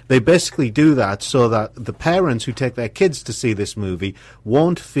tactic. They basically do that so that the parents who take their kids to see this movie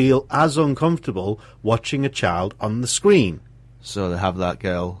won't feel as uncomfortable watching a child on the screen. So they have that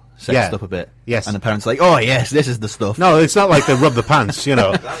girl sexed Yeah. up a bit. Yes. And the parents are like, oh, yes, this is the stuff. No, it's not like they rub the pants,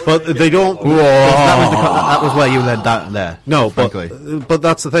 but they don't. That was where you led that there. No, frankly. but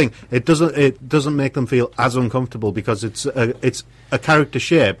that's the thing. It doesn't make them feel as uncomfortable because it's a character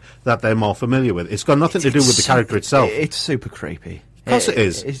shape that they're more familiar with. It's got nothing to do with the character itself. It's super creepy. Of course it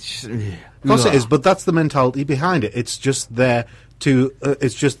is. It's just, Of course it is, but that's the mentality behind it. It's just there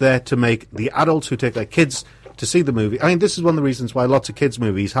to make the adults who take their kids to see the movie. I mean, this is one of the reasons why lots of kids'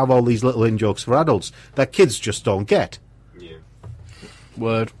 movies have all these little in-jokes for adults that kids just don't get. Yeah.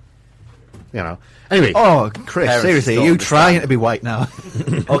 Word. Anyway, Oh, Chris, Parents seriously, are don't you understand. trying to be white now?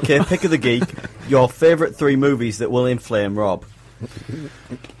 Okay, pick of the geek. Your favourite 3 movies that will inflame Rob.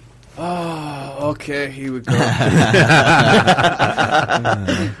 Okay, here we go.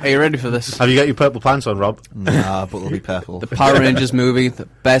 Are you ready for this? have you got your purple pants on, Rob? Nah, but it'll be purple. The Power Rangers movie, the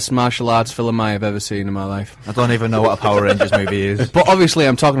best martial arts film I have ever seen in my life. I don't even know what a Power Rangers movie is. But obviously,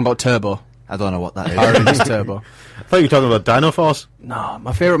 I'm talking about Turbo. I don't know what that is. Power Rangers Turbo. I thought you were talking about Dino Force. No,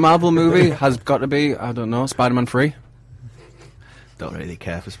 my favourite Marvel movie has got to be, I don't know, Spider-Man 3. Don't really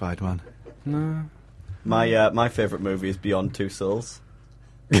care for Spider-Man. No. My favourite movie is Beyond Two Souls.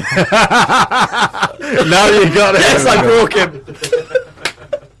 Now you got it. Yes, I broke him.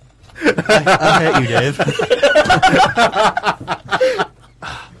 I hate you, Dave.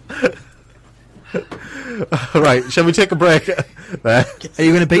 Right, shall we take a break? There. Are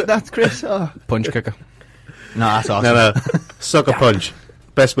you going to beat that, Chris? Oh. Punch Kicker. No, that's awesome. No. Sucker Punch.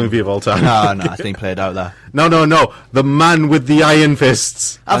 Best movie of all time. No, it's been played out there. No. The man with the iron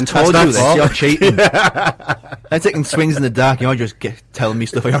fists. I've told you this. You're cheating. They're taking swings in the dark. You're just telling me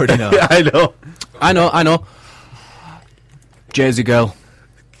stuff I already know. Yeah, I know. Jersey Girl.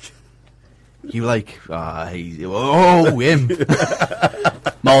 You like... him.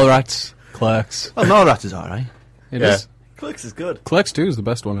 Mallrats. Clerks. Well, Mallrats is alright. It Yeah. is. Clerks is good. Clerks 2 is the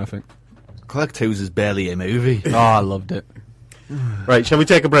best one, I think. Clerk 2 is barely a movie. Oh, I loved it. Right, shall we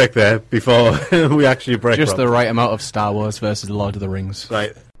take a break there before we actually break Just Rob? the right amount of Star Wars versus Lord of the Rings.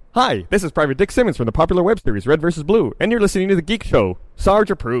 Right. Hi, this is Private Dick Simmons from the popular web series Red vs. Blue, and you're listening to The Geek Show. Sarge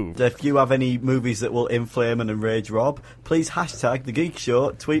approved. If you have any movies that will inflame and enrage Rob, please hashtag The Geek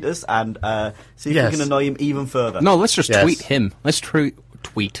Show, tweet us, and see if Yes. we can annoy him even further. No, let's just Yes. tweet him. Let's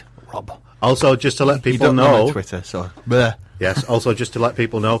tweet Rob. Also, just to let You people don't know know... on Twitter, so... Bleh. Yes, also just to let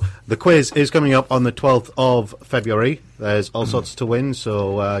people know, the quiz is coming up on the 12th of February. There's all sorts to win,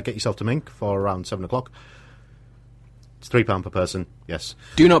 so get yourself to Mink for around 7 o'clock. It's £3 per person, yes.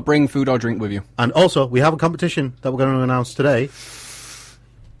 Do not bring food or drink with you. And also, we have a competition that we're going to announce today.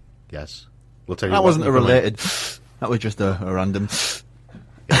 Yes. We'll tell you That what wasn't you a can win. related... That was just a random...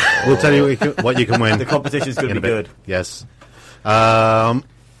 We'll tell you what you can win. The competition's going in to a be bit. good. Yes.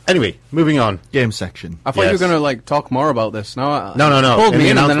 Anyway, moving on. Game section. I thought you were Yes. going to talk more about this. No. No. Pulled In me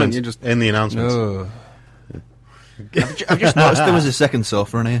the in and then announcements. you just... In the announcements. Ugh. I've just noticed there was a second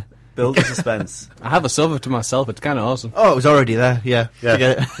sofa in here. Build the suspense. I have a sofa to myself. It's kind of awesome. Oh, it was already there, yeah. Yeah.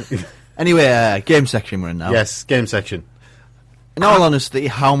 Forget it. Anyway, game section we're in now. Yes, game section. In all honesty,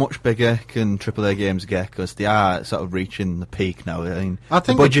 how much bigger can AAA games get? Because they are sort of reaching the peak now. I mean, I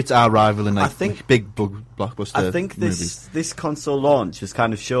think the budgets are rivaling I like think- big blockbuster I think movies. this console launch has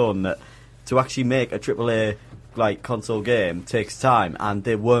kind of shown that to actually make a AAA like console game takes time, and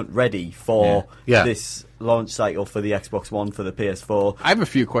they weren't ready for Yeah. this launch cycle for the Xbox One, for the PS4. I have a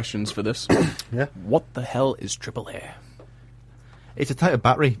few questions for this. Yeah. What the hell is AAA? It's a type of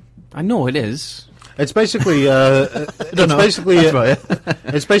battery. I know it is. It's basically know. basically That's right,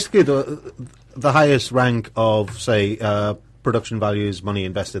 it's basically the highest rank of say production values, money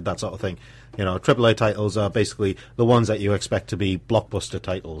invested, that sort of thing. You know, AAA titles are basically the ones that you expect to be blockbuster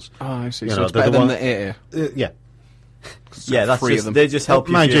titles. Oh, I see. You So know, it's they're better the than one- the AA. Yeah. Yeah, that's three of just, them. they just help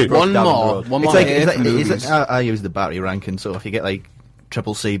you. Mind if you're you, broke one down the more. road. One It's more like, AA it's for like, it's movies. like I use the battery ranking, so if you get like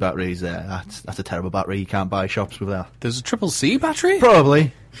triple C batteries there, that's a terrible battery. You can't buy shops with that. There's a triple C battery?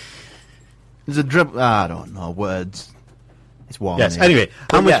 Probably. There's a drip. I don't know words. It's warm. Yes. in here. Anyway, how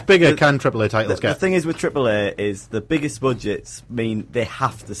But much yeah, bigger the- can AAA titles The get? thing is with AAA is the biggest budgets mean they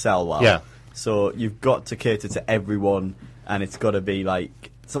have to sell well. Yeah. So you've got to cater to everyone, and it's got to be like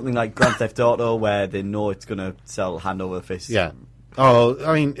something like Grand Theft Auto, where they know it's going to sell hand over fist. Yeah. Oh,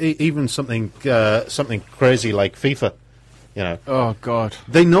 I mean, even something crazy like FIFA. You know, Oh, God.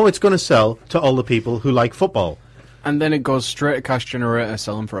 they know it's going to sell to all the people who like football. And then it goes straight to cash generator,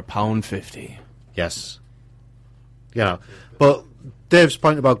 selling for £1.50. Yes. You know, but Dave's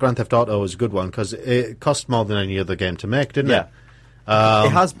point about Grand Theft Auto is a good one because it cost more than any other game to make, didn't Yeah. it?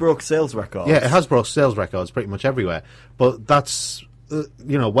 It has broke sales records. Yeah, it has broke sales records pretty much everywhere. But that's,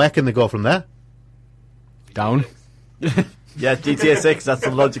 where can they go from there? Down. Yeah, GTA 6, that's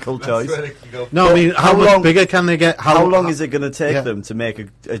the logical choice. That's where they can go. No, But I mean, how much long- bigger can they get? How long is it going to take yeah. them to make a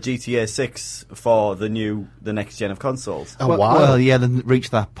GTA 6 for the next gen of consoles? A Well, while. well, yeah, they've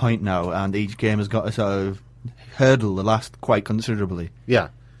reached that point now, and each game has got to sort of hurdle the last quite considerably. Yeah.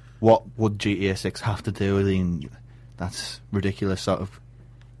 What would GTA 6 have to do? I mean, that's ridiculous sort of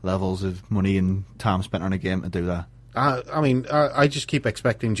levels of money and time spent on a game to do that. I just keep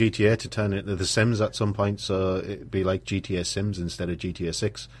expecting GTA to turn into The Sims at some point, so it'd be like GTA Sims instead of GTA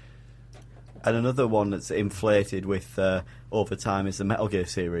 6. And another one that's inflated with over time is the Metal Gear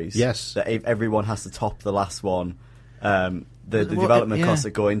series. Yes. That everyone has to top the last one. The Well, development yeah. costs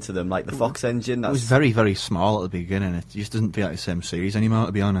that go into them, like the Fox engine. It was That's very, very small at the beginning. It just doesn't feel like the same series anymore,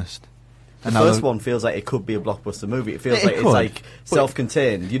 to be honest. the And now first they're- one feels like it could be a blockbuster movie. It feels It like it's could. like But-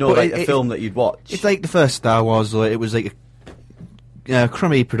 self-contained. You know, but like it- a it- film that you'd watch. It's like the first Star Wars, though. It was like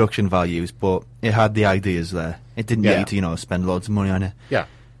crummy production values, but it had the ideas there. It didn't Yeah. need to, spend loads of money on it. Yeah.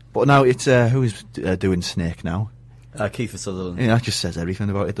 But now it's who's doing Snake now? Kiefer Sutherland. Yeah, that just says everything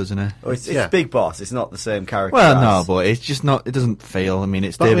about it, doesn't it? Oh, it's Big Boss. It's not the same character. Well, as... no, but it's just not. It doesn't feel. I mean,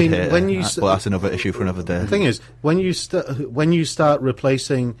 it's But David I mean, Hayter. when you But that's another issue for another day. The thing is, when you start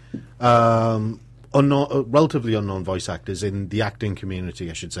replacing relatively unknown voice actors in the acting community,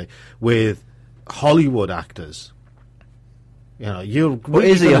 I should say, with Hollywood actors, you know, But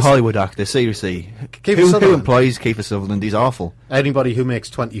is he a Hollywood actor? Seriously, who employs Kiefer Sutherland? He's awful. Anybody who makes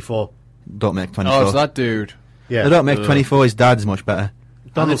 24 don't make 24. Oh, it's that dude. Yeah, they don't make 24. His dad's much better.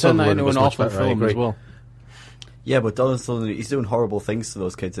 Donald Sutherland into an awful film as well. Yeah, but Donald Sutherland, he's doing horrible things to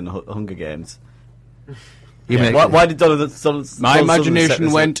those kids in the Hunger Games. Why did Donald Sutherland? My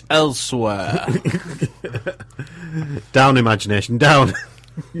imagination went elsewhere. Down, imagination, down.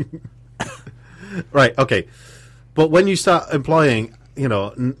 Right, okay. But when you start employing, you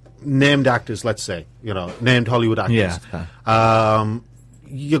know, named actors, let's say, you know, named Hollywood actors,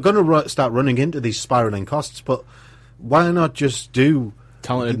 you're going to start running into these spiraling costs. But why not just do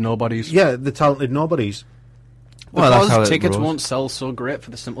talented nobodies? Yeah, the talented nobodies. Because that's how tickets won't sell so great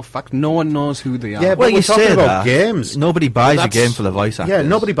for the simple fact no one knows who they are. Yeah, but we're talking about games. Nobody buys a game for the voice actors. Yeah,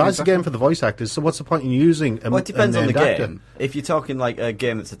 nobody buys a game for the voice actors. So what's the point in using Well, it depends on the game. actor? If you're talking like a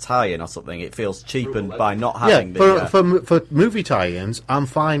game that's a tie-in or something, it feels cheapened by not having the... for movie tie-ins, I'm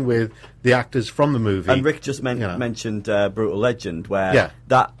fine with the actors from the movie. And Rick just mentioned Brutal Legend, where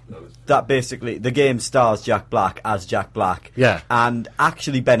that basically, the game stars Jack Black as Jack Black, and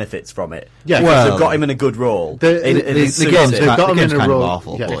actually benefits from it. Yeah, because they've got him in a good role. The game's got him in a role.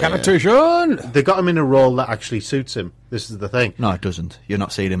 Awful, they got him in a role that actually suits him. This is the thing. No, it doesn't. You're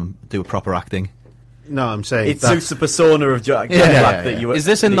not seeing him do proper acting. No, I'm saying it suits the persona of Jack Black that you. Is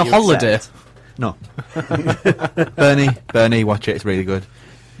this in The Holiday? No. Bernie, watch it. It's really good.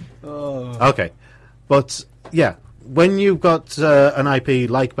 Okay, but yeah, when you've got an IP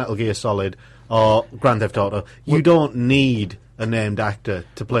like Metal Gear Solid or Grand Theft Auto, you don't need a named actor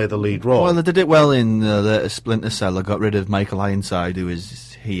to play the lead role. Well, they did it well in the Splinter Cell. They got rid of Michael Ironside, who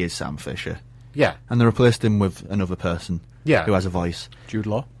is Sam Fisher. Yeah, and they replaced him with another person. Yeah, who has a voice. Jude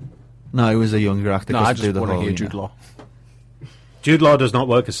Law. No, he was a younger actor. No, I just want to hear Jude Law. Jude Law does not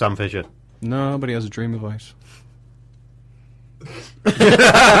work as Sam Fisher. No, but he has a dreamy voice.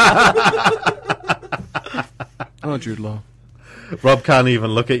 Oh, Jude Law. Rob can't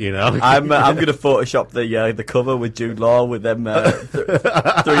even look at you now. I'm going to Photoshop the cover with Jude Law with them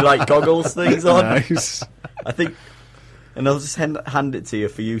three light goggles things on. Nice. I think, and I'll just hand it to you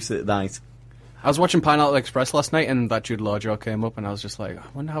for use at night. I was watching Pineapple Express last night, and that Jude Law joke came up, and I was just like, I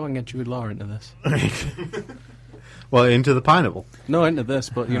wonder how I can get Jude Law into this. Well, into the pineapple. No, into this,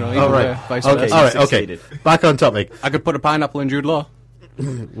 but you know, vice okay, versa. all right, okay. Back on topic. I could put a pineapple in Jude Law.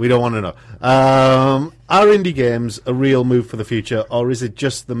 We don't want to know. Are indie games a real move for the future, or is it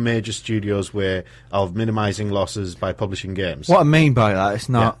just the major studios' way of minimising losses by publishing games? What I mean by that, it's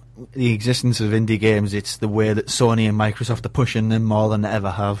not the existence of indie games, it's the way that Sony and Microsoft are pushing them more than they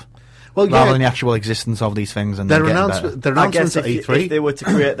ever have. Well, rather than the actual existence of these things. And their announcements at E3. If they were to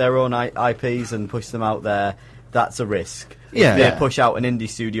create their own IPs and push them out there, that's a risk. Yeah, if they push out an indie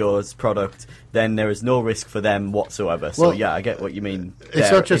studio's product, then there is no risk for them whatsoever. So well, I get what you mean.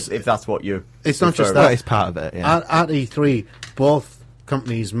 It's not just if that's what you. It's not just that. It's part of it. Yeah. At E3, both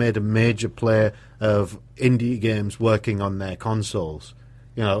companies made a major play of indie games working on their consoles.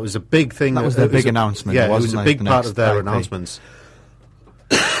 You know, it was a big thing. That was their big announcement. Yeah, it was a big part of their announcements.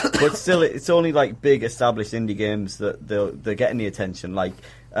 But still, it's only like big established indie games that they're getting the attention. Like.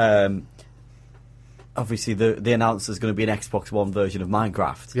 Obviously, they announced there's going to be an Xbox One version of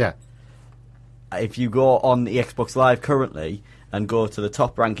Minecraft. Yeah. If you go on the Xbox Live currently and go to the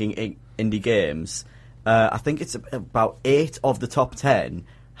top ranking indie games, I think it's about 8 of the top 10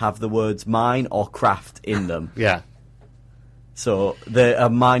 have the words mine or craft in them. Yeah. So there are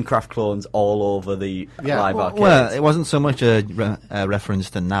Minecraft clones all over the live arcades. Well, it wasn't so much a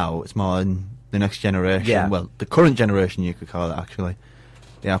reference to now, it's more in the next generation. Yeah. Well, the current generation, you could call it, actually.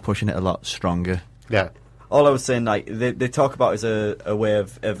 They are pushing it a lot stronger. Yeah. All I was saying, like, they talk about it as a way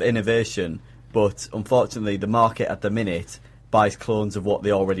of innovation, but unfortunately the market at the minute buys clones of what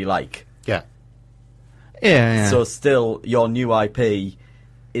they already like. Yeah. Yeah. So still, your new IP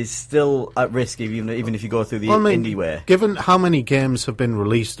is still at risk, even if you go through the indie way. Given how many games have been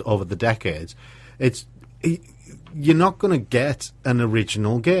released over the decades, you're not going to get an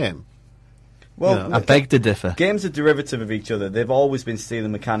original game. Well, I beg to differ. Games are derivative of each other. They've always been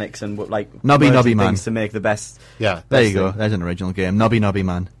stealing mechanics and Nobby merging Man things to make the best. Yeah, there you go. There's an original game. Nobby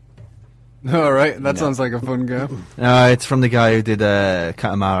Man. All right, that sounds like a fun game. It's from the guy who did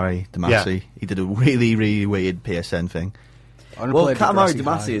Katamari Damacy. Yeah. He did a really, really weird PSN thing. Well, Katamari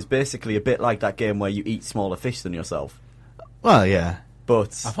Damacy is basically a bit like that game where you eat smaller fish than yourself. Well, yeah.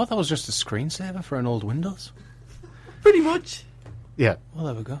 But I thought that was just a screensaver for an old Windows. pretty much. Yeah. Well,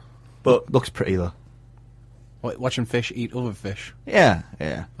 there we go. But Looks pretty, though. Watching fish eat other fish. Yeah.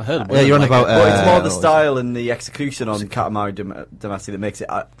 I heard. Yeah, you're on about... But it's more the what was style and the execution on Katamari Damacy that makes it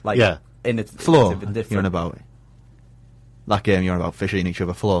innovative Floor, and different. you're on about. That game you're on about fish eating each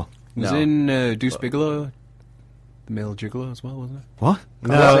other, Floor. It was No. in Deuce Bigelow, the male gigolo as well, wasn't it? What?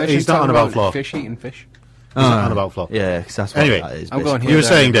 No, he's not on about Flaw. Fish eating fish. He's not on about Flaw. Yeah, 'cause that's what Anyway, that is. I'm going basically. here. You were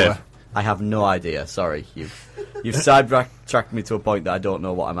saying, everywhere. Dave. I have no idea. Sorry, you've sidetracked me to a point that I don't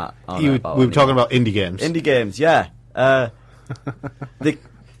know what I'm at. We were talking about indie games. Indie games, yeah.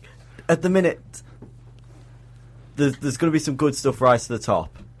 At the minute, there's going to be some good stuff rise to the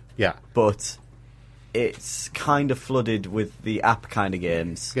top, Yeah. but it's kind of flooded with the app kind of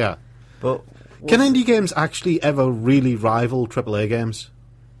games. Yeah. But Can indie games actually ever really rival AAA games?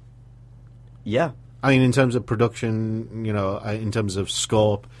 yeah, I mean, in terms of production, in terms of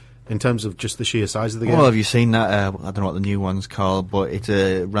scope, in terms of just the sheer size of the game. Well, have you seen that? I don't know what the new one's called, but it's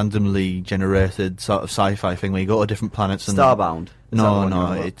a randomly generated sort of sci-fi thing where you go to different planets. And Starbound. Is that the No, one no, you're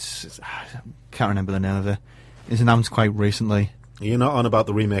on about? it's I can't remember the name of it. It's announced quite recently. You're not on about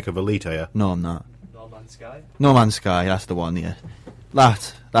the remake of Elite, are you? No, I'm not. No Man's Sky. No Man's Sky, that's the one. Yeah,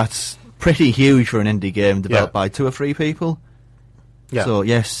 that's pretty huge for an indie game developed by 2 or 3 people. Yeah. So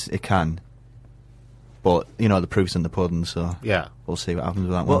yes, it can. But the proof's in the pudding, so Yeah. we'll see what happens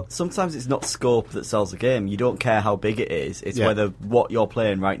with that Well, one. sometimes it's not scope that sells the game. You don't care how big it is. It's Yeah. whether what you're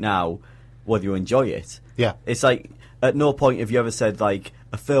playing right now, whether you enjoy it. Yeah. It's like, at no point have you ever said, like,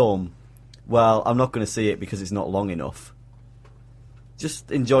 a film, well, I'm not going to see it because it's not long enough.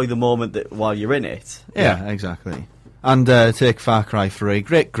 Just enjoy the moment while you're in it. Yeah, exactly. And take Far Cry 3.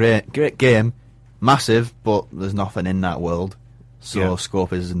 Great game. Massive, but there's nothing in that world. So Yeah.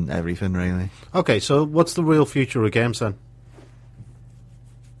 scope isn't everything, really. Okay, so what's the real future of games then?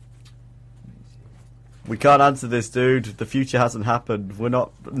 We can't answer this, dude. The future hasn't happened. We're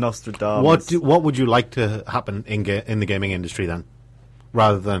not Nostradamus. What would you like to happen in the gaming industry then,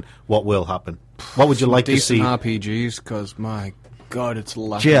 rather than what will happen? What would you like to see? Decent RPGs, because my God, it's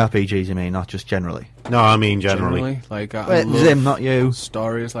lacking. JRPGs, you mean, not just generally. No, I mean generally. Like, I Wait, love Zim, not you.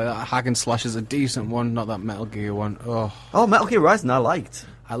 stories like that. Hack and Slash is a decent one, not that Metal Gear one. Oh, Oh, Metal Gear Rising I liked.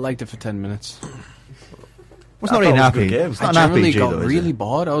 I liked it for 10 minutes. It's I not really an thought it was a good RPG. game. It's I not an generally RPG, got though, is really it?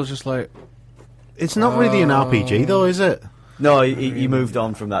 bored. I was just like, It's not really an RPG though, is it? No, he moved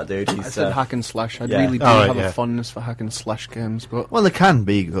on from that, dude. I He's, said hack and slash. I yeah. really do Alright, have yeah. a fondness for hack and slash games, but Well, it can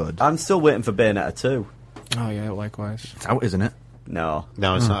be good. I'm still waiting for Bayonetta 2. oh yeah, likewise. It's out, isn't it? No.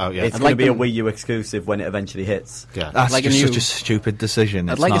 No, it's not out yet. It's I'd going like to be a them- Wii U exclusive when it eventually hits. Yeah. That's Like a just new- such a stupid decision.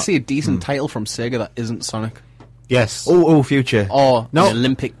 I'd It's like to not- see a decent title from Sega that isn't Sonic Yes. Oh, future. or No. an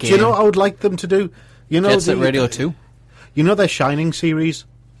Olympic game. Do you know what I would like them to do? Jet Set Radio 2? You know their Shining series,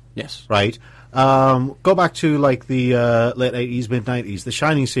 Yes. right? Go back to like the late 80s, mid 90s. The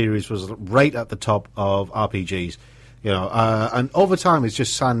Shining series was right at the top of RPGs, and over time it's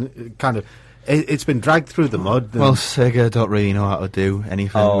just it's been dragged through the mud. Well, Sega don't really know how to do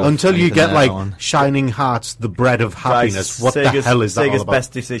anything. with until you anything get there like on. Shining Hearts, the bread of happiness. What the hell is that all Sega's about?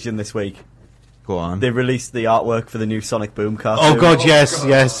 best decision this week. Go on. They released the artwork for the new Sonic Boom cartoon. Oh God, yes.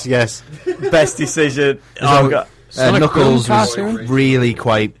 Best decision. Oh, God. Sonic Knuckles Boom was cartoon? really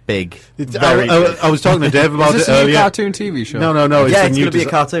quite big. Very I was talking to Dave about Is this it a new earlier. cartoon TV show? No. Yeah, it's new going to be a desi-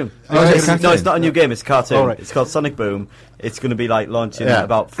 cartoon. Oh, is it a cartoon? No, it's not a new game. It's a cartoon. All right. It's called Sonic Boom. It's going to be like launching Yeah.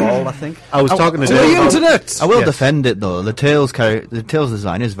 about fall, I think. I was talking to To Dave the about internet! I will Yes. defend it though. The Tails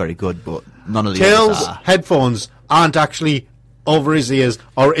design is very good, but none of the Tails' others are. headphones aren't actually over his ears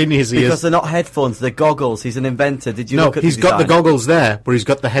or in his Because ears. they're not headphones, they're goggles. He's an inventor. Did you No, look at he's the got the design? goggles there, but he's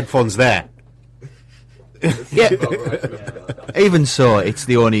got the headphones there. Even so, it's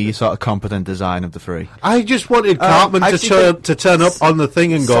the only sort of competent design of the three. I just wanted Cartman I to turn up on the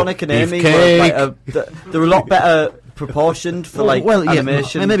thing and go, Sonic and Amy "Beefcake." they're a lot better proportioned for like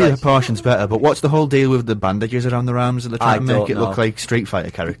animation. maybe the like- proportion's better, but what's the whole deal with the bandages around their arms? Are they I trying to make don't it look know. like Street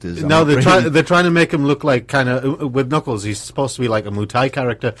Fighter characters? No, I'm they're not really- they're trying to make him look like kind of with Knuckles. He's supposed to be like a Muay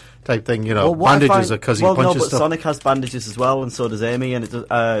character type thing, Well, what I bandages find- because he well, punches no, but stuff. Sonic has bandages as well, and so does Amy, and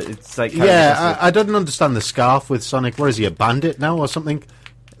it's like Yeah, I don't understand the scarf with Sonic. What is he, a bandit now or something?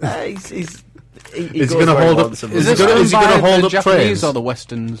 he Is he goes gonna where hold up- wants and Is he this moves. gonna- is he gonna by hold the up Japanese trains? or the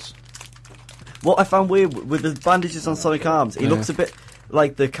Westerns? What I found weird with the bandages on Sonic arms, he looks a bit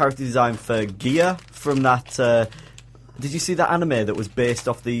like the character design for Gear from that. Did you see that anime that was based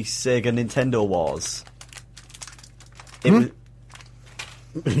off the Sega Nintendo Wars? It was.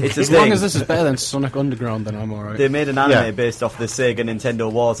 It's a As thing. long as this is better than Sonic Underground, then I'm alright. They made an anime Yeah. based off the Sega Nintendo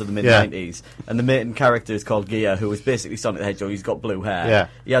Wars of the mid-90s, and the main character is called Gear, who was basically Sonic the Hedgehog. He's got blue hair. Yeah.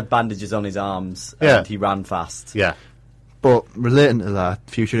 He had bandages on his arms, Yeah. and he ran fast. Yeah. But relating to that,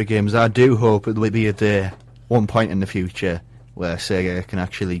 future of games, I do hope it will be a day, one point in the future, where Sega can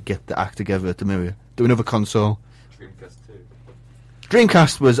actually get the act together to maybe do another console. Dreamcast 2.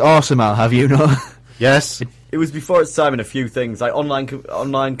 Dreamcast was awesome, Al, have you know? Yes. It was before its time in a few things, like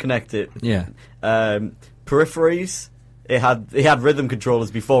online connected. Yeah. Peripheries. It had rhythm controllers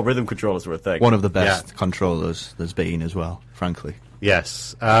before rhythm controllers were a thing. One of the best controllers there's been as well, frankly.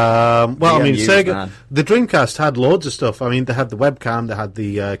 Yes. Well, I mean, used, Sega, man. the Dreamcast had loads of stuff. I mean, they had the webcam, they had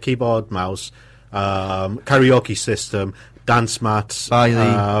the keyboard, mouse, karaoke system, dance mats,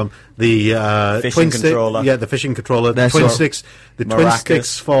 the Fishing twin controller. the fishing controller, the They're twin sort of sticks, the twin maracas.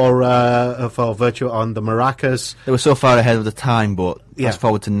 sticks for Virtua on the maracas. They were so far ahead of the time, but Yeah. fast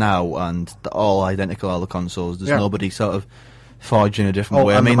forward to now, and they're all identical, all the consoles. There's Yeah. nobody sort of forging a different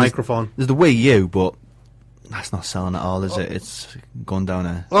way. And the there's- microphone. There's the Wii U, but that's not selling at all, is it? It's gone down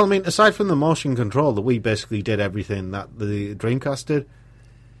a... Well, I mean, aside from the motion control, the Wii basically did everything that the Dreamcast did.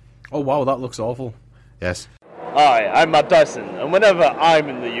 Oh wow, that looks awful. Yes. Hi, I'm Matt Dyson, and whenever I'm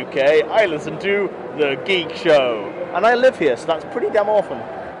in the UK, I listen to The Geek Show. And I live here, so that's pretty damn often.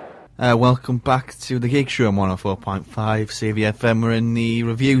 Welcome back to the Geek Show on 104.5 CVFM. We're in the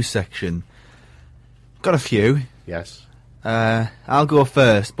review section. Got a few. Yes. I'll go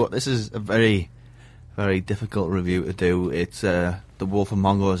first, but this is a very, very difficult review to do. It's The Wolf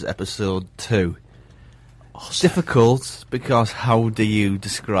Among Us Episode 2. Difficult because how do you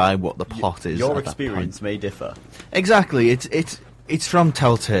describe what the plot is? Your at that experience point? may differ. Exactly. It's from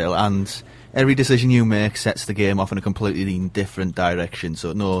Telltale, and every decision you make sets the game off in a completely different direction.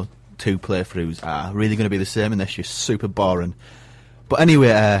 So no two playthroughs are really going to be the same unless you're super boring. But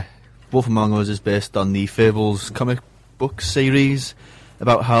anyway, Wolf Among Us is based on the Fables comic book series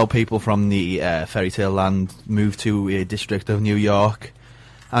about how people from the fairy tale land move to a district of New York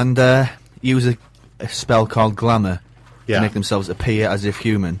and use a spell called Glamour to make themselves appear as if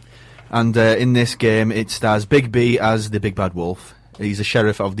human. And in this game, it stars Big B as the big bad wolf. He's a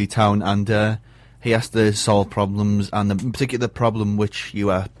sheriff of the town, and he has to solve problems. And the particular problem which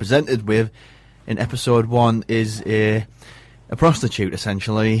you are presented with in episode 1 is a prostitute,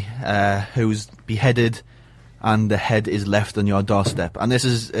 essentially, who's beheaded, and the head is left on your doorstep. And this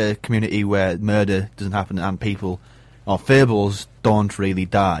is a community where murder doesn't happen, and people, or fables, don't really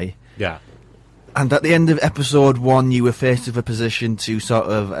die. Yeah. And at the end of episode 1, you were faced with a position to sort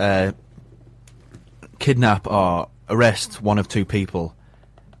of kidnap or arrest one of two people.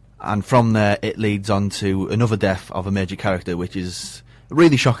 And from there, it leads on to another death of a major character, which is a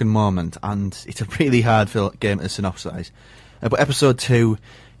really shocking moment, and it's a really hard game to synopsise. But episode 2,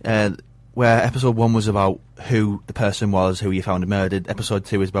 where episode 1 was about who the person was, who you found murdered, episode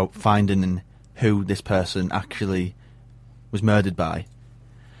 2 is about finding who this person actually was murdered by.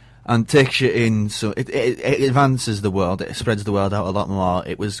 And takes you in, so it advances the world, it spreads the world out a lot more.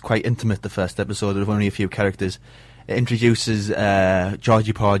 It was quite intimate, the first episode, with only a few characters. It introduces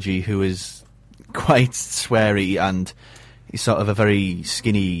Georgie Porgy, who is quite sweary, and he's sort of a very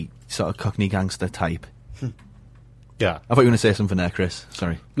skinny, sort of Cockney gangster type. Yeah. I thought you were going to say something there, Chris.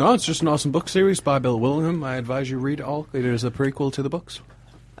 Sorry. No, it's just an awesome book series by Bill Willingham. I advise you read it all. It is a prequel to the books.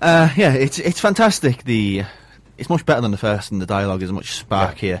 Yeah, it's fantastic. It's much better than the first, and the dialogue is much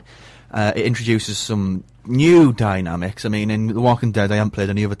sparkier. It introduces some new dynamics. I mean, in The Walking Dead, I haven't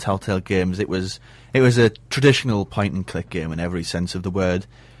played any other Telltale games. It was a traditional point-and-click game in every sense of the word.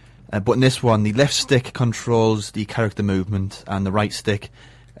 But in this one, the left stick controls the character movement, and the right stick,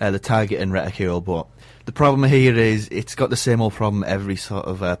 the target and reticule. But the problem here is it's got the same old problem every sort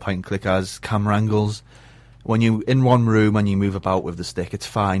of point-and-click as camera angles. When you're in one room and you move about with the stick, it's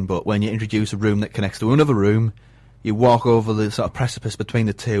fine. But when you introduce a room that connects to another room, you walk over the sort of precipice between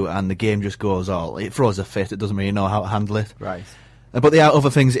the two, and the game just goes all... It throws a fit. It doesn't really know how to handle it. Right. But the other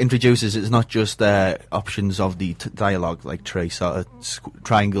things it introduces, it's not just options of the dialogue, like tree sort of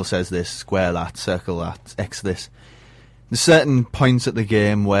triangle says this, square that, circle that, X this. There's certain points at the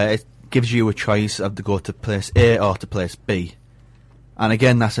game where it gives you a choice of to go to place A or to place B. And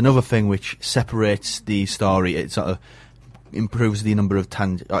again, that's another thing which separates the story. It sort of improves the number of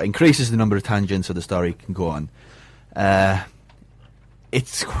increases the number of tangents so the story can go on.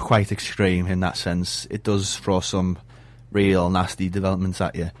 It's quite extreme in that sense. It does throw some real nasty developments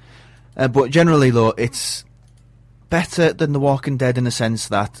at you. But generally, though, it's better than The Walking Dead in the sense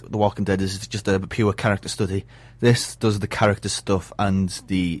that The Walking Dead is just a pure character study. This does the character stuff and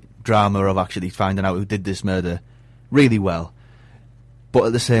the drama of actually finding out who did this murder really well. but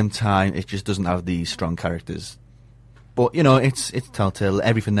at the same time, it just doesn't have these strong characters. But you know, it's Telltale.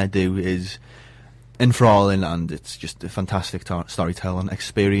 Everything they do is enthralling, and it's just a fantastic storytelling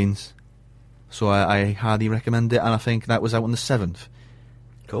experience. So I highly recommend it, and I think that was out on the 7th.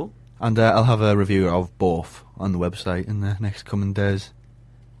 Cool. And I'll have a review of both on the website in the next coming days.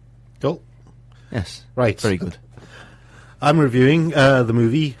 Cool. Yes. Right. Very good. I'm reviewing the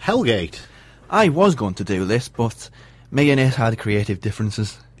movie Hellgate. I was going to do this, but me and it had creative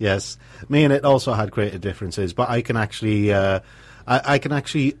differences. Yes, me and it also had creative differences, but I can actually, I can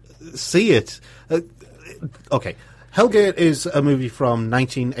actually see it. Okay, Hellgate is a movie from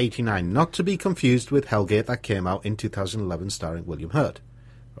 1989, not to be confused with Hellgate that came out in 2011, starring William Hurt.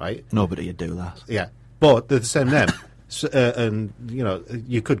 Right? Nobody would do that. Yeah, but they're the same name, and you know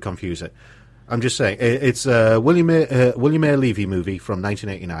you could confuse it. I'm just saying it's a William A. Levy movie from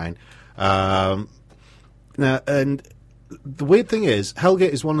 1989. Now, and the weird thing is,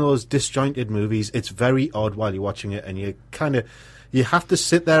 Hellgate is one of those disjointed movies. It's very odd while you're watching it, and you have to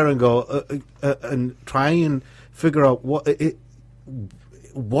sit there and go and try and figure out what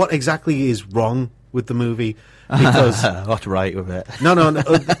exactly is wrong with the movie. Because what's right with it? No,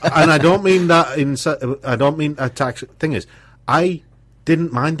 and I don't mean that. I don't mean attack. Thing is, I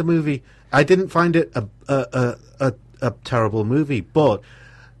didn't mind the movie. I didn't find it a terrible movie, but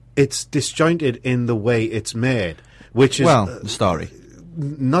it's disjointed in the way it's made, which is the story.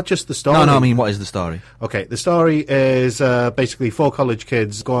 Not just the story. No, I mean, what is the story? Okay, the story is basically 4 college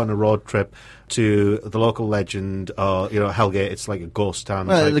kids go on a road trip to the local legend, Hellgate. It's like a ghost town.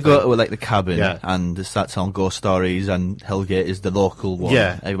 Well, they go to like the cabin, Yeah. and they start telling ghost stories, and Hellgate is the local one.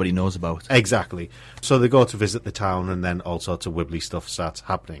 Yeah. Everybody knows about. Exactly. So they go to visit the town, and then all sorts of wibbly stuff starts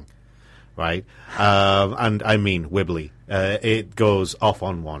happening. Right? And I mean wibbly. It goes off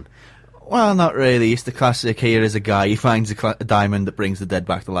on one. Well, not really. It's the classic. Here is a guy. He finds a diamond that brings the dead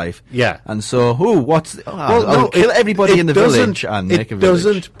back to life. Yeah. And so, I'll kill everybody in the village and make a village. It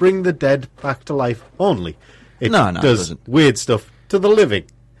doesn't bring the dead back to life only. It does it doesn't. Weird stuff to the living.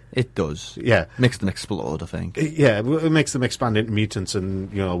 It does. Yeah. Makes them explode, I think. Yeah, it makes them expand into mutants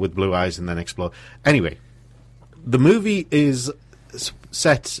and, with blue eyes and then explode. Anyway, the movie is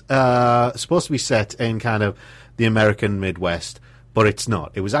supposed to be set in kind of the American Midwest, but it's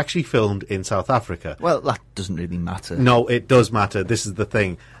not. It was actually filmed in South Africa. Well, that doesn't really matter. No, it does matter. This is the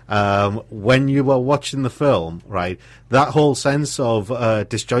thing. When you were watching the film, right, that whole sense of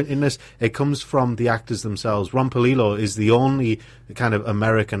disjointedness, it comes from the actors themselves. Ron Palillo is the only kind of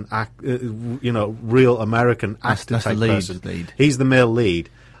American, real American actor That's type the person. lead. He's the male lead.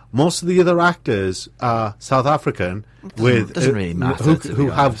 Most of the other actors are South African doesn't really matter, who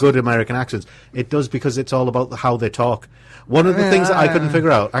have good American accents. It does because it's all about how they talk. One of the things that I couldn't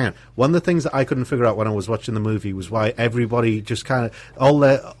figure out, one of the things that I couldn't figure out when I was watching the movie was why everybody just kind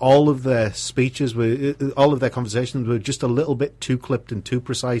of, all of their speeches, all of their conversations were just a little bit too clipped and too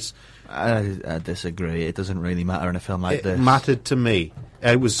precise. I disagree. It doesn't really matter in a film like this. It mattered to me.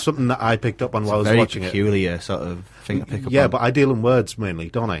 It was something that I picked up on while I was watching it. Very peculiar sort of thing to pick up on. Yeah, but I deal in words mainly,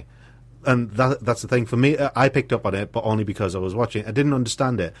 don't I? And that's the thing. For me, I picked up on it, but only because I was watching it. I didn't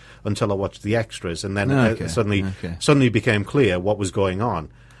understand it until I watched the extras, and then it suddenly became clear what was going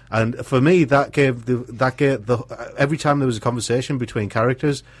on. And for me, that gave every time there was a conversation between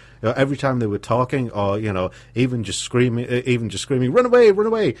characters, every time they were talking, or even just screaming, "Run away, run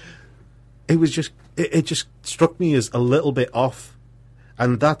away!" It just struck me as a little bit off,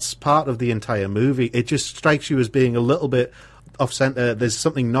 and that's part of the entire movie. It just strikes you as being a little bit off center. There's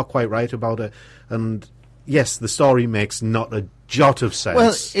something not quite right about it, and yes, the story makes not a jot of sense.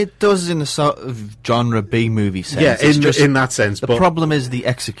 Well, it does in a sort of genre B movie sense. Yeah, in that sense. The problem is the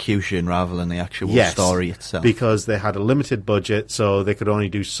execution rather than the actual story itself. Because they had a limited budget, so they could only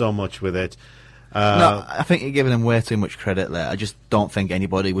do so much with it. No, I think you're giving them way too much credit there. I just don't think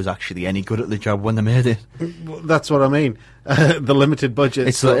anybody was actually any good at the job when they made it. That's what I mean. The limited budget.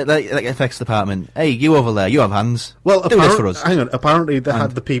 It's like effects department. Hey, you over there, you have hands. Well, do this for us. Hang on. Apparently, they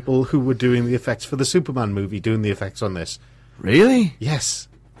had the people who were doing the effects for the Superman movie doing the effects on this. Really? Yes.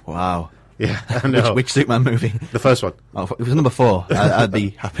 Wow. Yeah, I know. Which Superman movie? The first one. Oh, it was number 4. I'd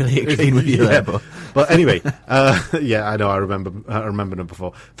be happily agreeing with you there. But anyway, yeah, I know. I remember number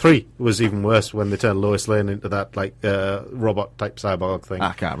 4. 3 was even worse when they turned Lois Lane into that robot type cyborg thing.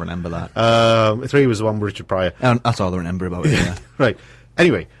 I can't remember that. 3 was the one with Richard Pryor. That's all I remember about it. Yeah. Right.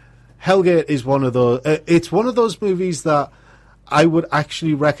 Anyway, Hellgate is one of those. It's one of those movies that I would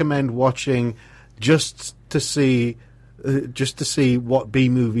actually recommend watching just to see what B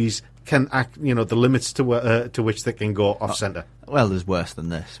movies can act, the limits to which they can go off centre. Well, there's worse than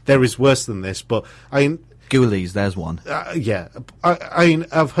this. There is worse than this, but Ghoulies, there's one. Yeah, I mean,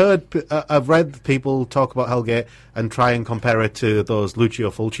 I've read people talk about Hellgate and try and compare it to those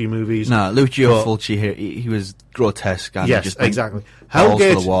Lucio Fulci movies. No, Lucio Fulci, he was grotesque. And yes, he just went exactly. Balls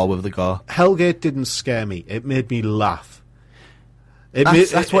to the wall with the gore. Hellgate didn't scare me. It made me laugh.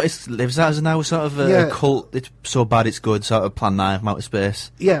 That's what it lives as now, sort of a cult. It's so bad it's good, sort of Plan 9 from outer space.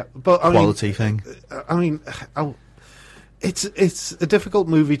 Yeah, but quality thing. I mean, it's a difficult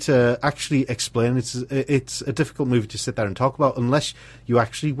movie to actually explain. It's a difficult movie to sit there and talk about unless you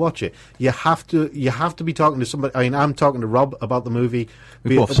actually watch it. You have to be talking to somebody. I mean, I'm talking to Rob about the movie.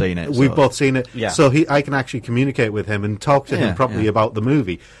 We've both seen it. We've both seen it. Yeah. So I can actually communicate with him and talk to him properly about the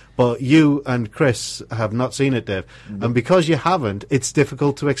movie. But you and Chris have not seen it, Dave. And because you haven't, it's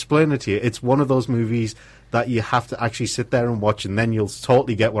difficult to explain it to you. It's one of those movies that you have to actually sit there and watch, and then you'll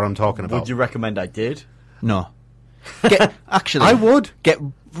totally get what I'm talking about. Would you recommend I did? No. Actually, I would. Get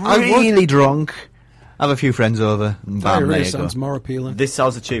really drunk, have a few friends over, and bam, there you sounds go. more appealing. This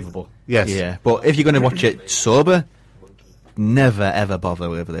sounds achievable. Yes. Yeah, but if you're going to watch it sober, never ever bother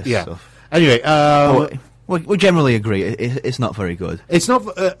with this stuff. Anyway, we generally agree it's not very good. It's not.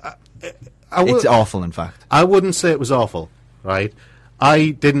 It's awful, in fact. I wouldn't say it was awful, right?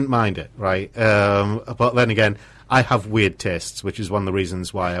 I didn't mind it, right? But then again, I have weird tastes, which is one of the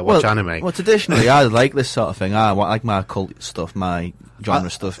reasons why I watch anime. Well, traditionally, I like this sort of thing. I like my occult stuff, my genre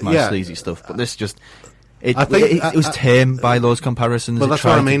stuff, my sleazy stuff. But this just... It was tame by those comparisons. Well, that's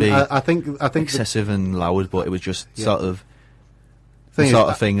what I mean. I think excessive and loud, but it was just sort of... The sort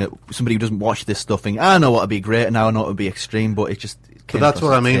of thing that somebody who doesn't watch this stuff think, I know what would be great and I know what would be extreme, but it just... But that's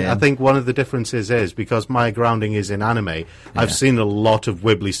what I mean. I think one of the differences is because my grounding is in anime. I've seen a lot of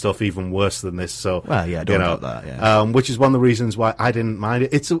Wibbly stuff even worse than this. So, well, yeah, don't doubt that. Yeah. Which is one of the reasons why I didn't mind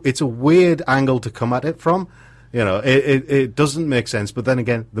it. It's a weird angle to come at it from. You know, it doesn't make sense. But then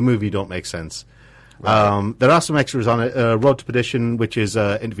again, the movie don't make sense. Right. There are some extras on it. Road to Perdition, which is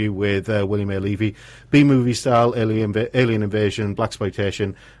an interview with William A. Levy, B-movie style, alien invasion,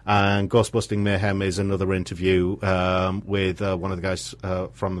 blaxploitation, and Ghostbusting Mayhem is another interview with one of the guys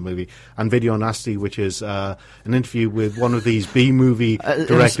from the movie, and Video Nasty, which is an interview with one of these B-movie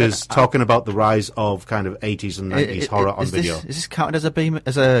directors talking about the rise of kind of 80s and 90s horror on video. Is this counted as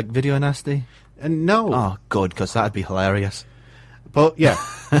a Video Nasty? No. Oh, good, because that'd be hilarious. But yeah.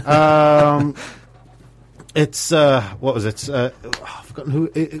 It's what was it? I've forgotten who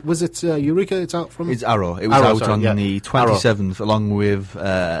was it. Eureka. It's out from. It's Arrow. It was out on the 27th, along with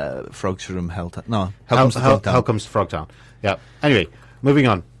Frogs from Helltown. No, Hell Comes to Frogtown. Yeah. Anyway, moving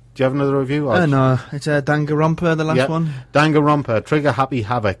on. Do you have another review? No, it's Danganronpa, the last one. Danganronpa, Trigger Happy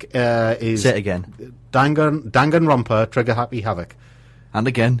Havoc is. Say it again. Danganronpa, Trigger Happy Havoc. And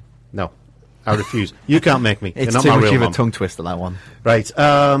again. No. I refuse. You can't make me. It's not too my much real of a mom. tongue twister, that one. Right.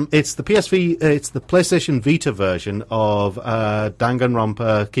 It's the it's the PlayStation Vita version of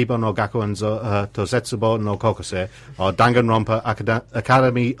Danganronpa Kibo no Gakuen Tosetsubo no Kokose, or Danganronpa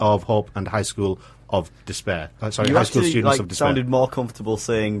Academy of Hope and High School of Despair. High School Students of Despair. Sounded more comfortable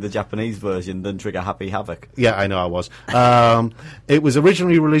saying the Japanese version than Trigger Happy Havoc. Yeah, I know I was. It was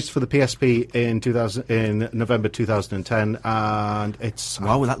originally released for the PSP in November 2010, and it's...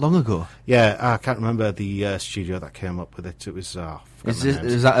 Wow, that long ago? Yeah, I can't remember the studio that came up with it. It was...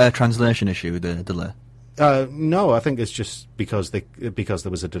 Is that a translation issue, the delay? No, I think it's just because there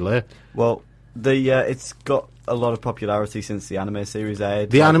was a delay. Well... it's got a lot of popularity since the anime series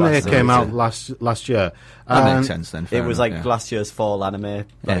aired. The anime came out last year. That makes sense then. It was last year's fall anime.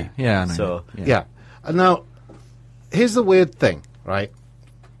 Right? Yeah, I know. So yeah. Now, here's the weird thing, right?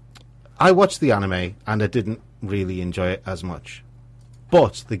 I watched the anime and I didn't really enjoy it as much,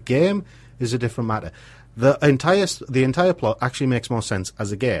 but the game is a different matter. The entire plot actually makes more sense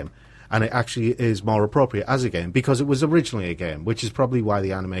as a game. And it actually is more appropriate as a game because it was originally a game, which is probably why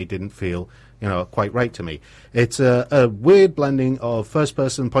the anime didn't feel, quite right to me. It's a weird blending of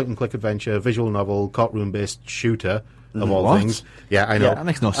first-person point-and-click adventure, visual novel, courtroom-based shooter of all things. Yeah, I know. Yeah, that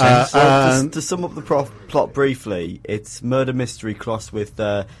makes no sense. To sum up the plot briefly, it's murder mystery crossed with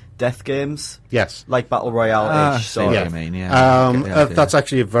death games. Yes. Like Battle Royale-ish. I mean, yeah. That's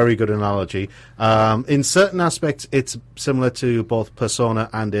actually a very good analogy. In certain aspects, it's similar to both Persona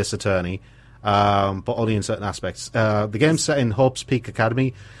and Ace Attorney, but only in certain aspects. The game's set in Hope's Peak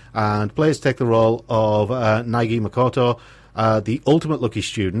Academy, and players take the role of Naigi Makoto, the ultimate lucky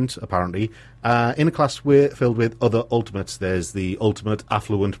student, apparently, in a class filled with other ultimates. There's the ultimate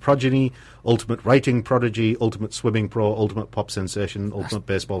affluent progeny, ultimate writing prodigy, ultimate swimming pro, ultimate pop sensation, ultimate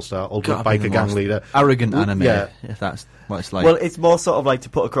baseball star, ultimate biker gang leader. Arrogant anime, if that's what it's like. Well, it's more sort of like to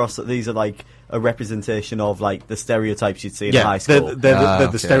put across that these are like a representation of like the stereotypes you'd see in high school. They're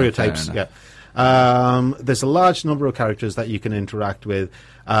the stereotypes, yeah. There's a large number of characters that you can interact with,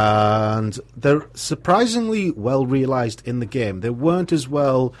 and they're surprisingly well realised in the game. They weren't as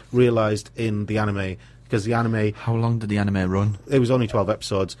well realised in the anime, because the anime... How long did the anime run? It was only 12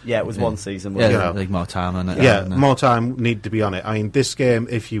 episodes. Yeah, it was one season. Yeah, Wasn't it? like more time on it. Yeah, more time need to be on it. I mean, this game,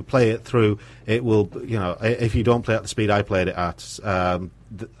 if you play it through, it will, if you don't play at the speed I played it at,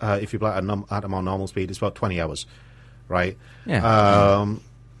 if you play it at a more normal speed, it's about 20 hours, right? Yeah.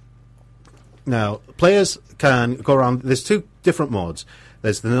 Now, players can go around. There's two different modes.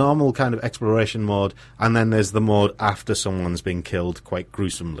 There's the normal kind of exploration mode, and then there's the mode after someone's been killed quite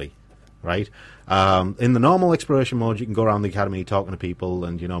gruesomely, right? In the normal exploration mode, you can go around the academy talking to people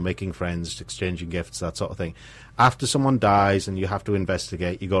and, making friends, exchanging gifts, that sort of thing. After someone dies and you have to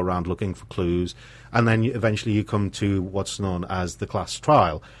investigate, you go around looking for clues, and then eventually you come to what's known as the class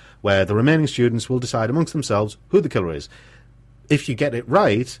trial, where the remaining students will decide amongst themselves who the killer is. If you get it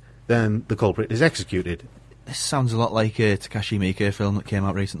right, then the culprit is executed. This sounds a lot like a Takashi Miike film that came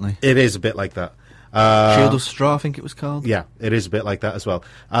out recently. It is a bit like that. Shield of Straw, I think it was called. Yeah, it is a bit like that as well.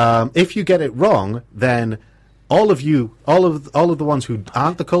 If you get it wrong, then all of the ones who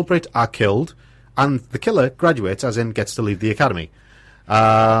aren't the culprit are killed, and the killer graduates, as in gets to leave the academy.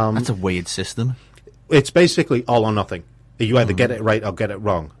 That's a weird system. It's basically all or nothing. You either get it right or get it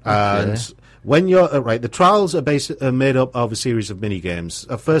wrong. And when you're right, the trials are made up of a series of mini games.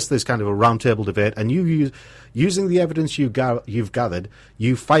 First, there's kind of a roundtable debate, and using the evidence you've gathered,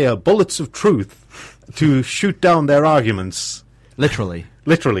 you fire bullets of truth to shoot down their arguments. Literally.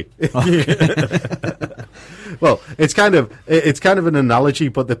 Well, it's kind of an analogy,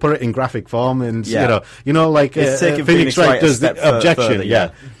 but they put it in graphic form, and like Phoenix Wright does the objection. Further,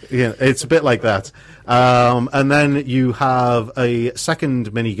 yeah, it's a bit like that. And then you have a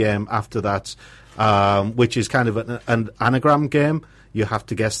second mini game after that, which is kind of an anagram game. You have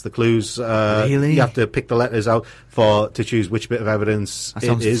to guess the clues. Really? You have to pick the letters out to choose which bit of evidence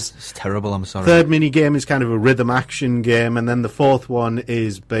it is. It's terrible. I'm sorry. Third mini game is kind of a rhythm action game, and then the fourth one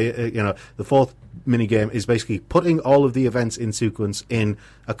is, the fourth mini game is basically putting all of the events in sequence in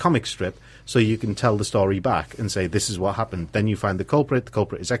a comic strip, so you can tell the story back and say this is what happened. Then you find the culprit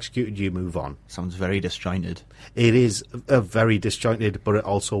is executed. You move on. Sounds very disjointed. It is very disjointed, but it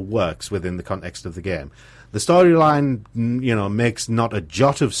also works within the context of the game. The storyline, makes not a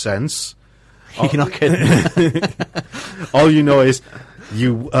jot of sense. You're not kidding. All you know is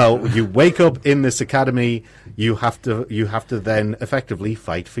you wake up in this academy. You have to then effectively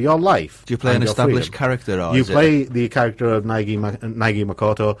fight for your life. Do you play an established character, or you play the character of Naegi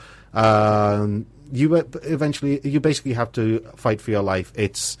Makoto? You basically have to fight for your life.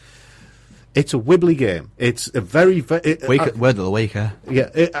 It's a wibbly game. It's a very word of the week, huh?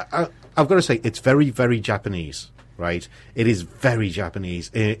 Yeah. I've got to say, it's very, very Japanese, right? It is very Japanese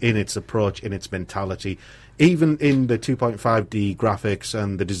in its approach, in its mentality, even in the 2.5D graphics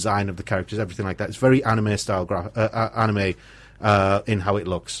and the design of the characters, everything like that. It's very anime-style anime in how it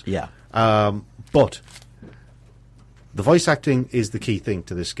looks. Yeah. But the voice acting is the key thing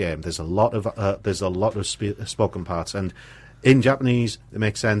to this game. There's a lot of spoken parts, and in Japanese, it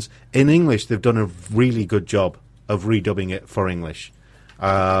makes sense. In English, they've done a really good job of redubbing it for English.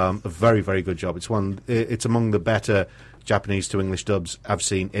 A very, very good job. It's among the better Japanese to English dubs I've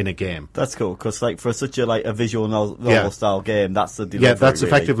seen in a game. That's cool, because for such a visual novel style game, that's the delivery. Yeah, that's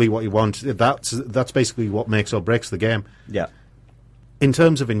really effectively what you want. That's basically what makes or breaks the game. Yeah. In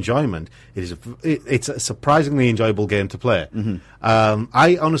terms of enjoyment, it's a surprisingly enjoyable game to play. Mm-hmm.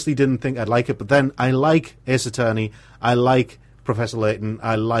 I honestly didn't think I'd like it, but then I like Ace Attorney, I like Professor Layton,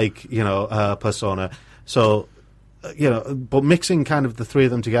 I like Persona. So. But mixing kind of the three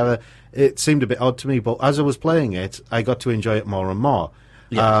of them together, it seemed a bit odd to me. But as I was playing it, I got to enjoy it more and more.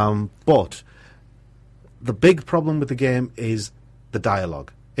 Yeah. But the big problem with the game is the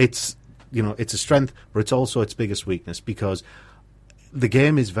dialogue. It's a strength, but it's also its biggest weakness, because the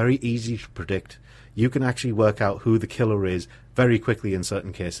game is very easy to predict. You can actually work out who the killer is very quickly in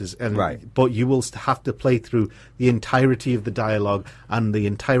certain cases, but you will have to play through the entirety of the dialogue and the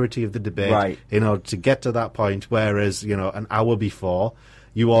entirety of the debate in order to get to that point. Whereas an hour before,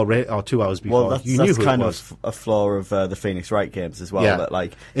 or 2 hours before, you knew who it was. That's kind of a flaw of the Phoenix Wright games as well. Yeah.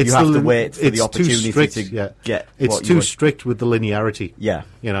 That you have to wait for the opportunity to get. It's too strict with the linearity. Yeah,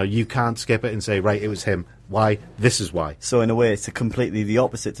 you can't skip it and say, right, it was him. Why? This is why. So in a way, it's completely the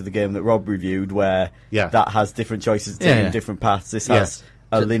opposite to the game that Rob reviewed, where that has different choices, taking different paths. This has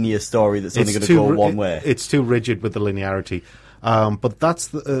a linear story that's only going to go one way. It's too rigid with the linearity. But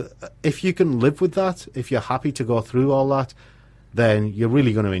that's if you can live with that, if you're happy to go through all that, then you're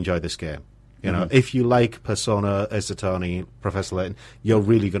really going to enjoy this game. You know, if you like Persona, Ace Attorney, Professor Layton, you're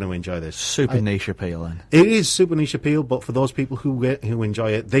really going to enjoy this. Super niche appeal, then. It is super niche appeal, but for those people who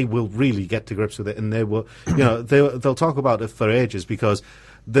enjoy it, they will really get to grips with it, and they will, you know, they'll talk about it for ages because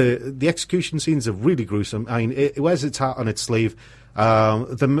the execution scenes are really gruesome. I mean, it wears its heart on its sleeve.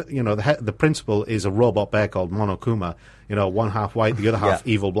 The principal is a robot bear called Monokuma. You know, one half white, the other half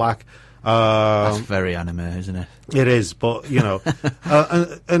evil black. That's very anime, isn't it? It is, but you know,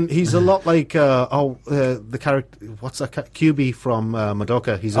 and he's a lot like the character. What's that? QB from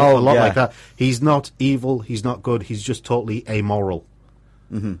Madoka. He's a lot like that. He's not evil. He's not good. He's just totally amoral.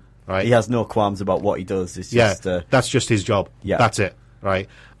 Mm-hmm. Right. He has no qualms about what he does. It's just, that's just his job. Yeah, that's it. Right.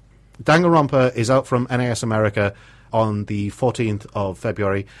 Danganronpa is out from NAS America on the 14th of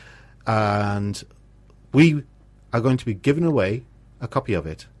February, and we are going to be giving away a copy of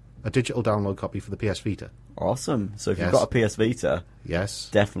it. A digital download copy for the PS Vita. Awesome. So if you've got a PS Vita,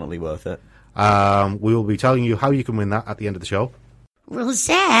 definitely worth it. We will be telling you how you can win that at the end of the show.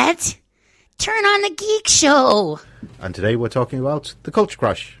 Rosette, turn on the Geek Show. And today we're talking about the Culture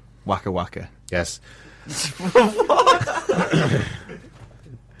Crush. Waka Waka. Yes. It's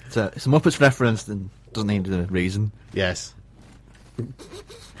a Muppets reference and doesn't need a reason. Yes.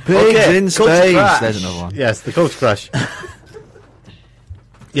 Pigs in space. There's another one. Yes, the Culture Crush.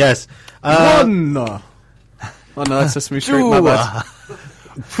 Yes. One. Oh no, that's Sesame Street. My bad.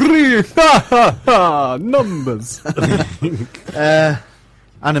 Three. Numbers.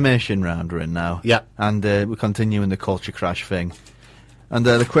 Animation round we're in now. Yeah. And we're continuing the Culture Crash thing. And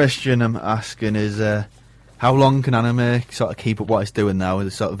the question I'm asking is, how long can anime sort of keep up what it's doing now with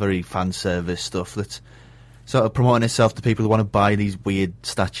the sort of very fan service stuff that's sort of promoting itself to people who want to buy these weird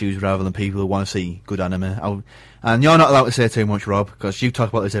statues rather than people who want to see good anime? And you're not allowed to say too much, Rob, because you talk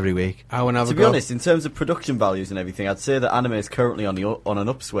about this every week. To be honest, in terms of production values and everything, I'd say that anime is currently on an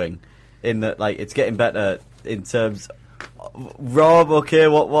upswing. In that, like, it's getting better in terms. Rob, okay,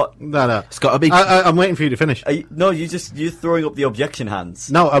 what? No. It's got to be. I'm waiting for you to finish. You're throwing up the objection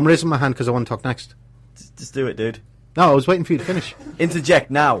hands. No, I'm raising my hand because I want to talk next. Just do it, dude. No, I was waiting for you to finish. Interject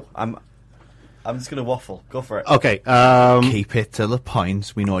now. I'm just going to waffle. Go for it. Okay. Keep it to the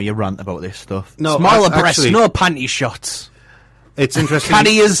point. We know you rant about this stuff. No, smaller breasts, no panty shots. It's interesting.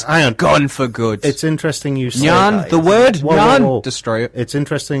 Caddy is gone for good. It's interesting you say Nyan, the word Nyan, destroy it. It's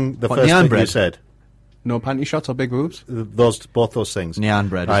interesting the first thing you said. No panty shots or big boobs? Both those things. Nyan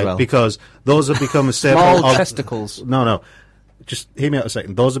bread as well. Because those have become a staple Small of... testicles. No. Just hear me out a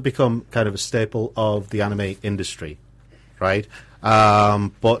second. Those have become kind of a staple of the anime industry, right?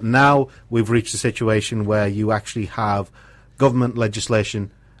 But now we've reached a situation where you actually have government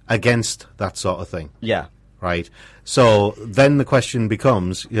legislation against that sort of thing. Yeah. Right? So then the question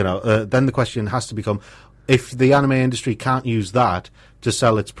becomes, then the question has to become, if the anime industry can't use that to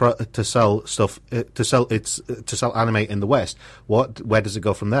sell anime in the West, where does it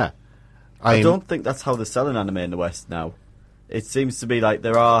go from there? I don't think that's how they're selling anime in the West now. It seems to be like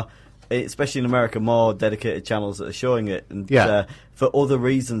there are, especially in America, more dedicated channels that are showing it, and for other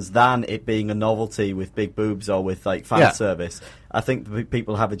reasons than it being a novelty with big boobs or with like fan service. I think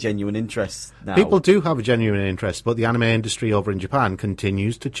people have a genuine interest now. People do have a genuine interest, but the anime industry over in Japan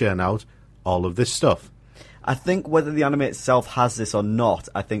continues to churn out all of this stuff. I think whether the anime itself has this or not,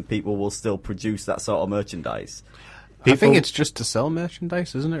 I think people will still produce that sort of merchandise. I think it's just to sell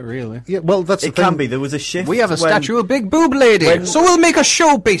merchandise, isn't it, really? Yeah, well, that's it. Can be. There was a shift. We have a statue of Big Boob Lady, so we'll make a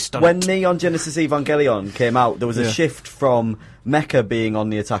show based on it. When Neon Genesis Evangelion came out, there was a shift from mecha being on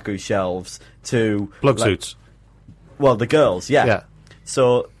the otaku shelves to... plug suits. Well, the girls, yeah.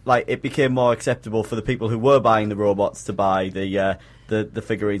 So, like, it became more acceptable for the people who were buying the robots to buy the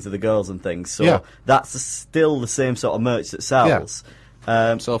figurines of the girls and things. So that's still the same sort of merch that sells.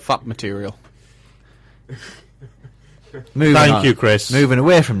 So fat material. Thank you, Chris. Moving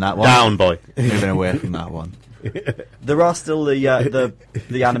away from that one. Down, boy. Moving away from that one. There are still the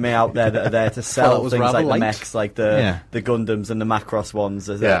anime out there that are there to sell things like the mechs, like the Gundams and the Macross ones,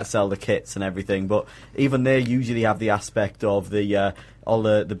 that sell the kits and everything. But even they usually have the aspect of all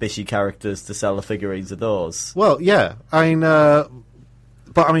the Bishi characters to sell the figurines of those. Well, yeah. But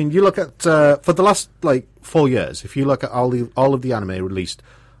I mean, you look at for the last 4 years. If you look at all of the anime released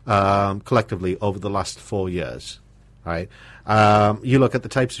collectively over the last 4 years. Right, you look at the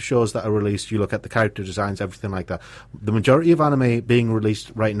types of shows that are released. You look at the character designs, everything like that. The majority of anime being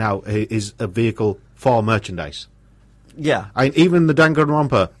released right now is a vehicle for merchandise. Yeah, even the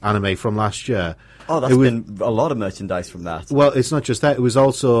Danganronpa anime from last year. Oh, that's been a lot of merchandise from that. Well, it's not just that; it was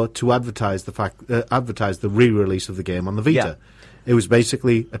also to advertise the re-release of the game on the Vita. Yeah. It was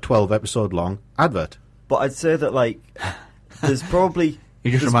basically a 12-episode long advert. But I'd say that there's probably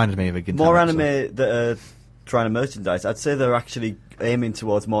You just reminded me of a Gintama more episode. anime that are trying to merchandise. I'd say they're actually aiming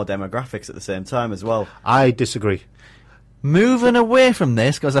towards more demographics at the same time as well. I disagree. Moving away from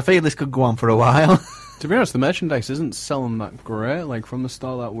this, because I feel this could go on for a while. To be honest, the merchandise isn't selling that great. Like, from the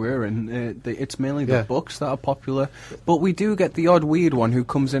store that we're in, it's mainly the books that are popular. But we do get the odd weird one who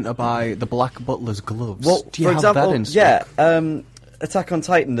comes in to buy the Black Butler's gloves. Well, do you for have example, that in stock? Attack on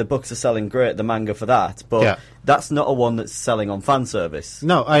Titan, the books are selling great, the manga for that, but that's not a one that's selling on fan service.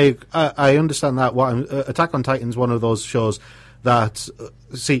 No, I understand that. Attack on Titan's one of those shows that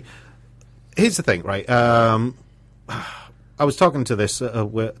see. Here's the thing, right? I was talking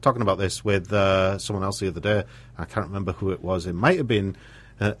about this with someone else the other day. I can't remember who it was. It might have been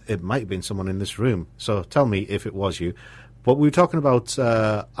someone in this room. So tell me if it was you. But we were talking about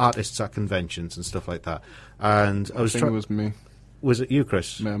artists at conventions and stuff like that. And I think it was me. Was it you,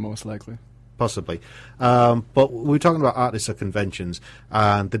 Chris? Yeah, most likely. Possibly. But we were talking about artists at conventions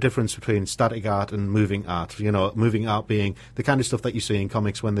and the difference between static art and moving art. You know, moving art being the kind of stuff that you see in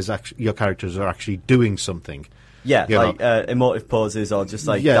comics when your characters are actually doing something. Yeah, emotive poses or just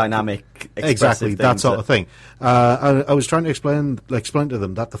dynamic, expressive exactly things that sort of thing. I was trying to explain to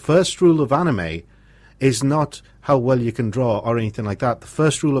them that the first rule of anime is not how well you can draw or anything like that. The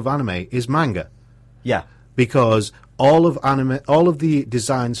first rule of anime is manga. Yeah, because all of the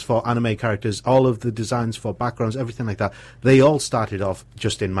designs for anime characters, all of the designs for backgrounds, everything like that, they all started off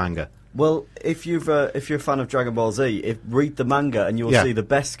just in manga. Well, if you're a fan of Dragon Ball Z, read the manga and you'll see the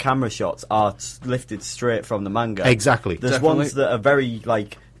best camera shots are lifted straight from the manga. Exactly. There's ones that are very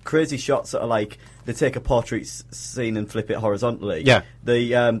crazy shots that are they take a portrait scene and flip it horizontally. Yeah.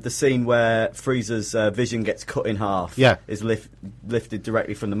 The scene where Frieza's vision gets cut in half. Is lifted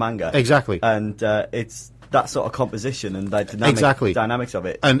directly from the manga. Exactly. And it's that sort of composition and the dynamics of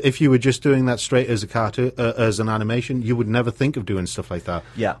it. And if you were just doing that straight as a cartoon, as an animation, you would never think of doing stuff like that.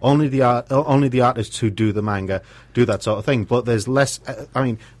 Yeah. Only the artists who do the manga do that sort of thing. But there's less.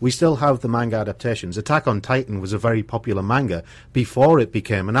 We still have the manga adaptations. Attack on Titan was a very popular manga before it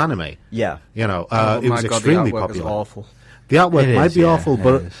became an anime. Yeah. You know, it was extremely the artwork popular. Is awful. The artwork might be awful,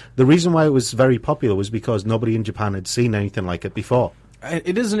 but the reason why it was very popular was because nobody in Japan had seen anything like it before.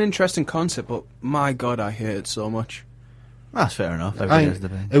 It is an interesting concept, but my God, I hate it so much. That's fair enough. But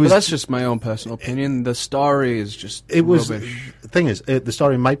that's just my own personal opinion. The story is just rubbish. The thing is, the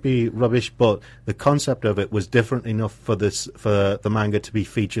story might be rubbish, but the concept of it was different enough for the manga to be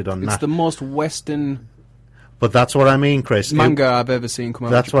featured on. It's the most Western. But that's what I mean, Chris. Manga I've ever seen come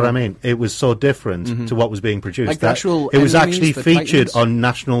out. That's what I mean. It was so different to what was being produced. Like the actual it was enemies, actually the featured Titans. on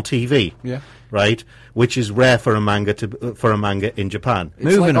national TV. Yeah. Right, which is rare for a manga in Japan.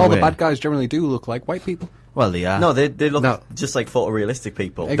 It's like all the bad guys generally do look like white people. Well, they are. No, they look just like photorealistic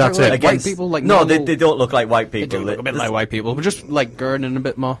people. Exactly. That's it. Like white people, like no, normal, they don't look like white people. They do look a bit like white people, but just like Gurren a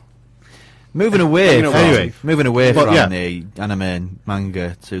bit more. Moving away from Yeah. the anime and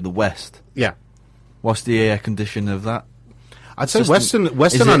manga to the West. Yeah. What's the air condition of that? I'd say Western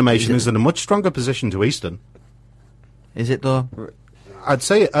animation is in a much stronger position to Eastern. Is it though? I'd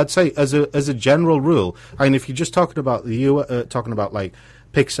say as a general rule. I mean, if you're just talking about like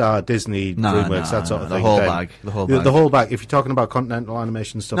Pixar, Disney, DreamWorks, that sort of thing. The whole bag. If you're talking about continental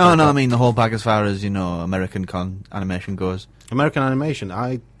animation stuff. No, I mean the whole bag as far as American animation goes. American animation,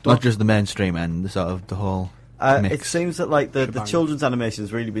 not just the mainstream end, the whole. Mix. It seems that the children's animation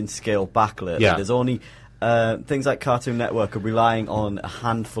has really been scaled back lately. Yeah. There's only things like Cartoon Network are relying on a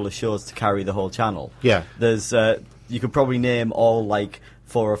handful of shows to carry the whole channel. Yeah. There's you could probably name all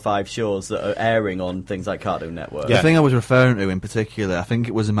 4 or 5 shows that are airing on things like Cartoon Network. The thing I was referring to in particular, I think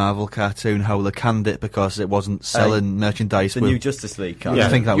it was a Marvel cartoon, how they canned it because it wasn't selling merchandise. The new Justice League cartoon. Yeah, I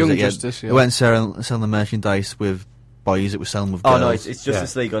think that was it. Justice, It weren't selling the merchandise with boys, it was selling with girls. Oh no, it's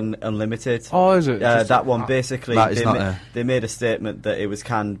Justice League Unlimited. Oh, is it? That one basically they made a statement that it was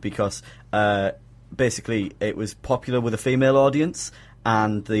canned because basically it was popular with a female audience,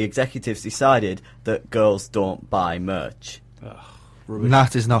 and the executives decided that girls don't buy merch.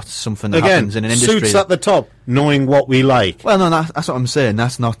 That is not something that happens in an industry. Suits at the top, knowing what we like. Well, no, that's what I'm saying.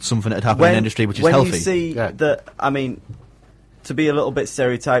 That's not something that would happen in an industry which is healthy. When you see that, I mean, to be a little bit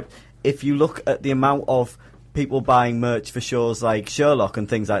stereotyped, if you look at the amount of people buying merch for shows like Sherlock and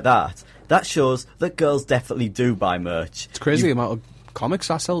things like that, that shows that girls definitely do buy merch. It's crazy the amount of comics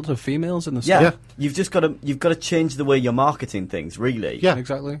I sell to females in the store. Yeah, you've got to change the way you're marketing things, really. Yeah,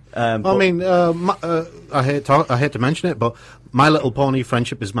 exactly. I mean, I hate to mention it, but My Little Pony: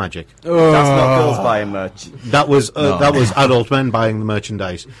 Friendship is Magic. That's not girls buying merch. That was adult men buying the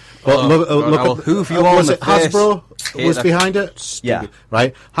merchandise. But who was it Hasbro was behind it? Stupid. Yeah,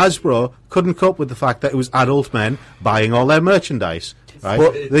 right. Hasbro couldn't cope with the fact that it was adult men buying all their merchandise. right?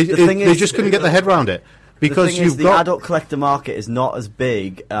 But They the thing they is, just couldn't get their head around it because the adult collector market is not as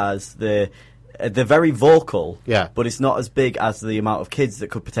big as they're very vocal, but it's not as big as the amount of kids that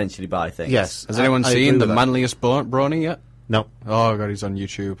could potentially buy things. Yes. Has anyone seen the manliest brony yet? No. Oh god, he's on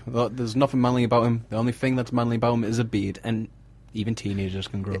YouTube. There's nothing manly about him. The only thing that's manly about him is a beard, and even teenagers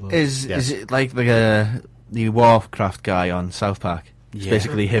can grow those. Is it like the Warcraft guy on South Park? It's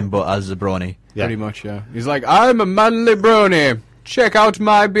basically him, but as a brony. Yeah. Pretty much, yeah. He's like, I'm a manly brony. Check out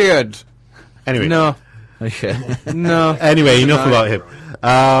my beard. Anyway. No. No. Anyway, enough about him.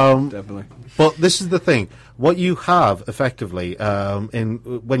 Definitely. But this is the thing. What you have, effectively,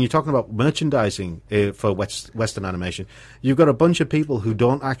 when you're talking about merchandising for Western animation, you've got a bunch of people who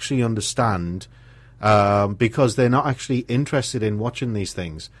don't actually understand because they're not actually interested in watching these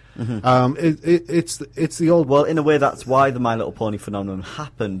things. Mm-hmm. It's the old... Well, in a way, that's why the My Little Pony phenomenon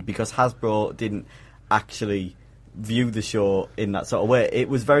happened, because Hasbro didn't actually view the show in that sort of way. It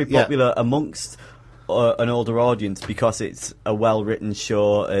was very popular amongst an older audience because it's a well-written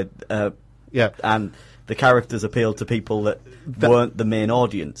show, and the characters appealed to people that weren't the main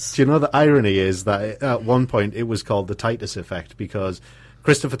audience. Do you know the irony is that at one point it was called the Titus Effect because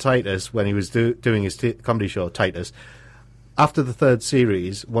Christopher Titus, when he was doing his comedy show Titus, after the third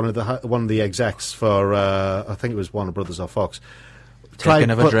series, one of the execs for I think it was Warner Brothers or Fox, tried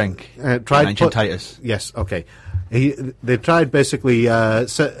another drink. Tried Titus. Yes, okay. They tried basically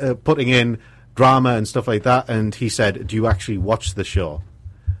putting in drama and stuff like that, and he said, "Do you actually watch the show?"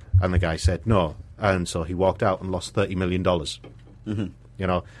 And the guy said no, and so he walked out and lost $30 million. Mm-hmm. You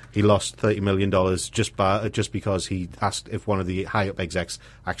know, he lost $30 million just because he asked if one of the high up execs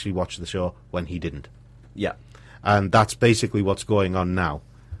actually watched the show when he didn't. Yeah, and that's basically what's going on now.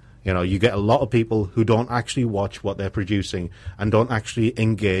 You know, you get a lot of people who don't actually watch what they're producing and don't actually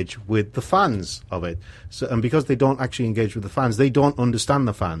engage with the fans of it. So, and because they don't actually engage with the fans, they don't understand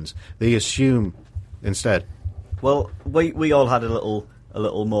the fans. They assume instead. Well, we all had a little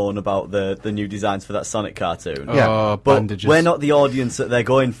moan about the new designs for that Sonic cartoon. Yeah, but bandages. We're not the audience that they're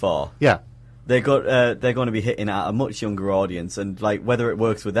going for. Yeah. They're going to be hitting at a much younger audience, and like whether it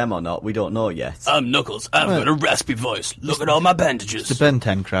works with them or not, we don't know yet. I'm Knuckles. I've got a raspy voice. Look at all my bandages. It's the Ben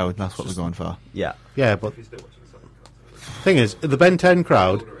 10 crowd. That's what we're going for. Yeah, yeah. But thing is, the Ben 10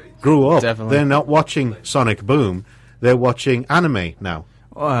 crowd grew up. Definitely. They're not watching Sonic Boom. They're watching anime now.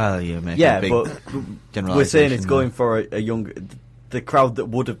 Well, you make a big but generalization. We're saying it's going for a younger, the crowd that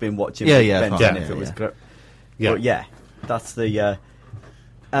would have been watching Ben 10 if it was. But that's the.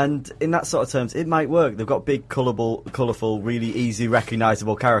 And in that sort of terms, it might work. They've got big, colourful, really easy,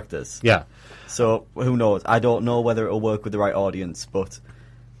 recognisable characters. Yeah. So who knows? I don't know whether it'll work with the right audience, but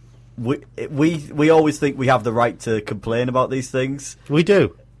we always think we have the right to complain about these things. We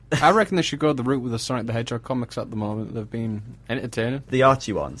do. I reckon they should go the route with the Sonic the Hedgehog comics at the moment. They've been entertaining. The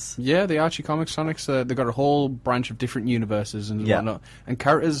Archie ones. Yeah, the Archie comics, Sonics. They've got a whole branch of different universes and whatnot. And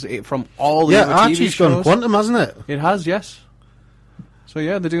characters from all the other TV Archie's shows. gone quantum, hasn't it? It has, yes. So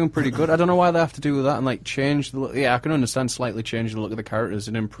yeah, they're doing pretty good. I don't know why they have to do that and like change the look. Yeah, I can understand slightly change the look of the characters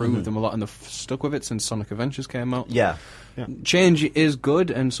and improve them a lot, and they've stuck with it since Sonic Adventures came out. Yeah. Change is good,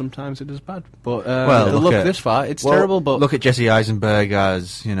 and sometimes it is bad. But well, look this far, it's terrible. But look at Jesse Eisenberg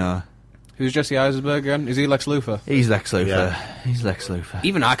as who's Jesse Eisenberg again? Is he Lex Luthor? He's Lex Luthor. Yeah. He's Lex Luthor.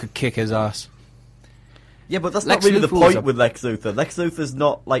 Even I could kick his ass. Yeah, but that's Lex not really Luthor the point with Lex Luthor. Lex Luthor's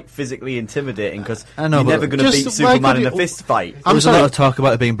not like physically intimidating because you're never going to beat Superman in a fist fight. There was a lot of talk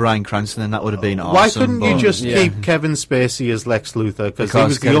about it being Bryan Cranston, and that would have been awesome. Why couldn't you just keep Kevin Spacey as Lex Luthor? Because he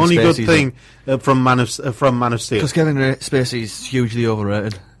was the only good thing from Man of Steel. Because Kevin Spacey's hugely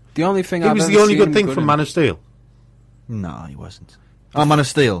overrated. The only thing he was the only good thing from Man of Steel. No, he wasn't. Oh, Man of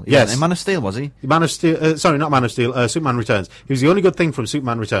Steel. Yes. In Man of Steel, was he? Man of Steel. Sorry, not Man of Steel. Superman Returns. He was the only good thing from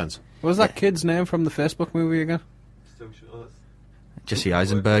Superman Returns. What was that kid's name from the Facebook movie again? Jesse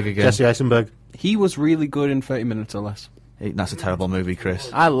Eisenberg again. Jesse Eisenberg. He was really good in 30 Minutes or Less. That's a terrible movie, Chris.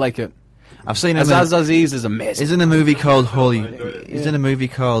 I like it. I've seen him. Aziz is amazing. He's in a movie called Holy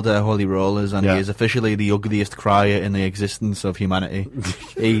Rollers, and he is officially the ugliest crier in the existence of humanity.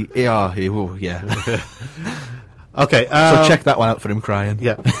 Okay, so check that one out for him crying.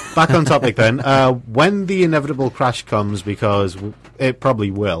 Yeah. Back on topic then. When the inevitable crash comes, because it probably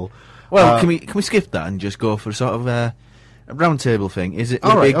will. Well, can we skip that and just go for sort of a round table thing? Would it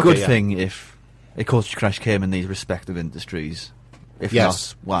be a good thing if a culture crash came in these respective industries? If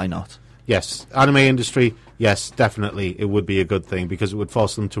not, why not? Yes, anime industry. Yes, definitely, it would be a good thing because it would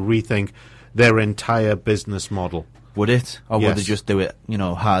force them to rethink their entire business model. Would it, or would they just do it,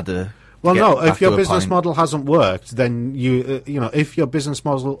 harder? Well, no. If your business model hasn't worked, then if your business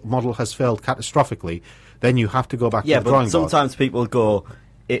model has failed catastrophically, then you have to go back to the drawing board. Yeah, but sometimes people go,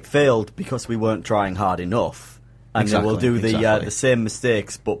 it failed because we weren't trying hard enough, and they will do the same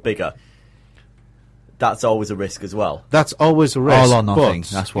mistakes but bigger. That's always a risk as well. That's always a risk. All or nothing. But,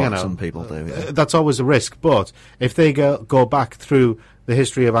 that's what some people do. Yeah. That's always a risk. But if they go back through the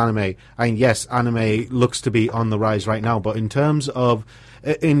history of anime, and yes, anime looks to be on the rise right now. But in terms of,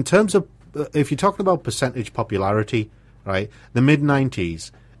 if you're talking about percentage popularity, right, the mid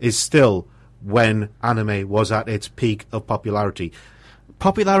 '90s is still when anime was at its peak of popularity.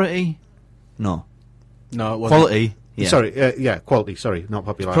 Popularity? No, it wasn't. Quality. Yeah. Sorry, quality. Sorry, not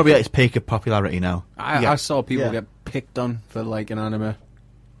popularity. Probably at its peak of popularity now. I saw people get picked on for like an anime.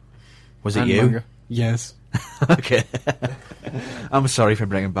 Was it you? Manga. Yes. Okay. I'm sorry for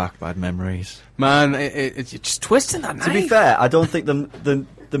bringing back bad memories. Man, it's just twisting that knife. To be fair, I don't think the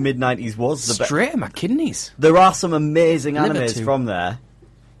mid '90s was the best. Straight in my kidneys. There are some amazing animes from there.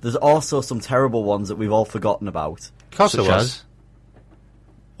 There's also some terrible ones that we've all forgotten about. Such as?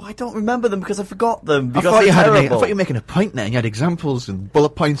 Well, I don't remember them because I forgot them. Because I thought you were making a point there. You had examples and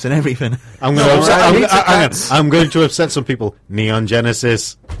bullet points and everything. I'm going to upset some people. Neon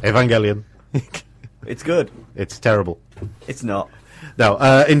Genesis, Evangelion. It's good. It's terrible. It's not. No,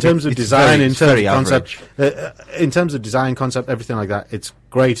 in terms of design, in terms of design, concept, everything like that, it's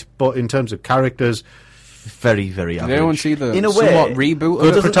great. But in terms of characters, very, very average. Did anyone see the in a somewhat way, reboot?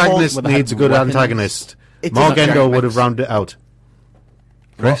 Good protagonist needs a good antagonist. Morgendo would have rounded it out.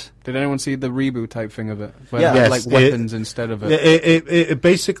 Chris? Did anyone see the reboot type thing of it? Where yeah, they had, like weapons instead of it. It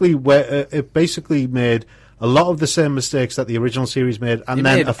basically made a lot of the same mistakes that the original series made, and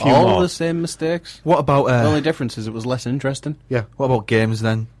then a few all more. The same mistakes. What about the only difference is it was less interesting. Yeah. What about games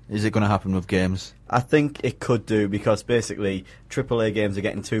then? Is it going to happen with games? I think it could do because basically AAA games are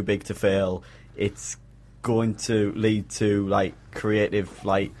getting too big to fail. It's going to lead to creative,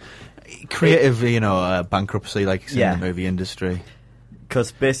 bankruptcy, like in the movie industry.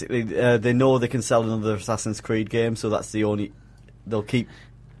 Because basically they know they can sell another Assassin's Creed game, so that's the only... They'll keep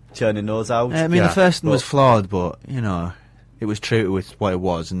churning those out. The first one was flawed, but, it was true to what it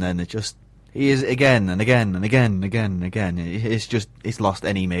was, and then it just... He is again and again and again and again and again. It's lost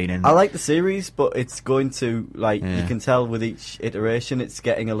any meaning. I like the series, but it's going to, you can tell with each iteration, it's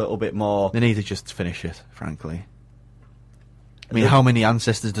getting a little bit more... They need to just finish it, frankly. I mean, how many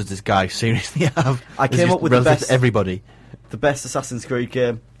ancestors does this guy seriously have? I came up with the best... Everybody. The best Assassin's Creed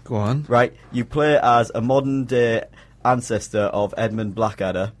game. Go on. Right, you play as a modern-day ancestor of Edmund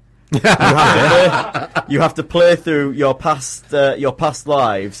Blackadder. You have to play through your past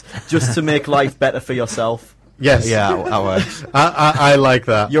lives just to make life better for yourself. Yes. Yeah, that works. I like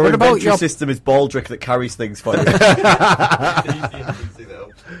that. Your inventory system is Baldric that carries things for you.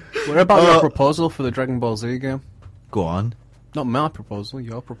 What about your proposal for the Dragon Ball Z game? Go on. Not my proposal,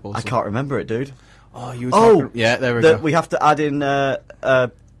 your proposal. I can't remember it, dude. Oh, you were talking... Yeah, there we go. We have to add in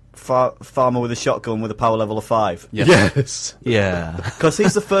farmer with a shotgun with a power level of 5. Yes. Yeah. Because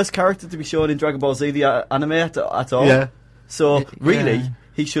he's the first character to be shown in Dragon Ball Z, the anime at all. Yeah. So,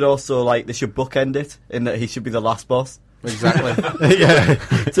 he should also, they should bookend it, in that he should be the last boss. Exactly. Yeah.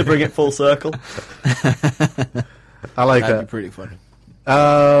 To bring it full circle. I like That'd be pretty funny.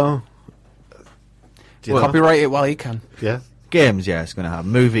 Copyright it while you can. Yeah. Games, it's going to happen.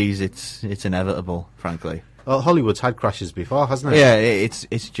 Movies, it's inevitable, frankly. Well, Hollywood's had crashes before, hasn't it? Yeah,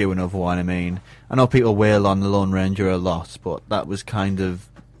 it's due another one. I mean, I know people wail on the Lone Ranger a lot, but that was kind of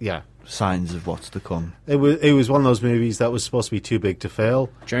signs of what's to come. It was one of those movies that was supposed to be too big to fail.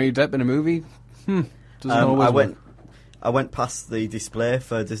 Johnny Depp in a movie? I went past the display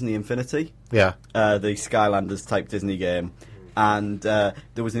for Disney Infinity. Yeah. The Skylanders type Disney game, and there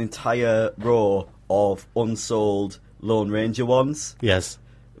was an entire row of unsold Lone Ranger ones. Yes.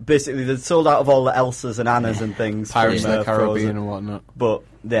 Basically, they'd sold out of all the Elsas and Annas and things. Pirates of the Caribbean Frozen, and whatnot. But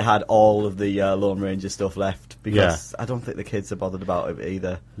they had all of the Lone Ranger stuff left because I don't think the kids are bothered about it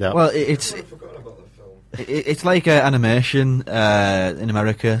either. Yeah. Well, it's like animation in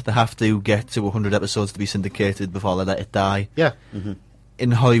America. They have to get to 100 episodes to be syndicated before they let it die. Yeah. Mm-hmm. In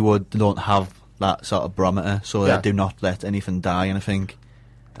Hollywood, they don't have that sort of barometer, so they do not let anything die, and I think...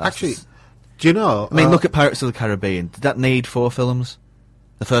 Actually, do you know... I mean, look at Pirates of the Caribbean. Did that need 4 films?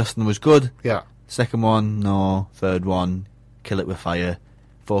 The first one was good. Yeah. Second one, no. Third one, kill it with fire.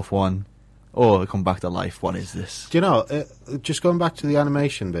 Fourth one, come back to life. What is this? Do you know, just going back to the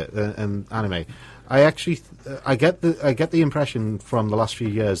animation bit and anime, I actually I get the impression from the last few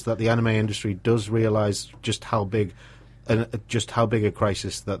years that the anime industry does realise just how big a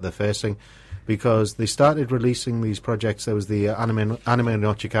crisis that they're facing, because they started releasing these projects. There was the anime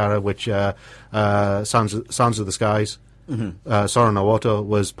no Chikara, which Sounds of the Skies. Mm-hmm. Sora no Oto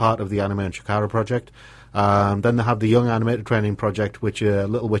was part of the Anime and Chikara project, Then they have the Young Animator Training Project, which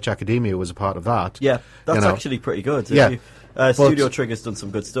Little Witch Academia was a part of that. Yeah, that's actually pretty good. Yeah. Studio Trigger's done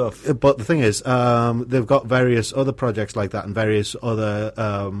some good stuff. But the thing is, they've got various other projects like that and various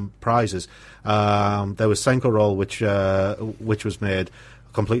other prizes. There was Senko Roll, which was made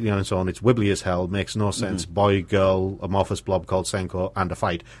completely on its own. It's wibbly as hell, makes no sense. Boy, girl, amorphous blob called Senko, and a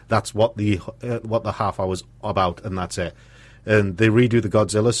fight. That's what the half hour's about, and that's it. And they redo the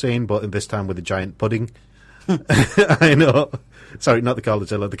Godzilla scene, but this time with a giant pudding. I know. Sorry, not the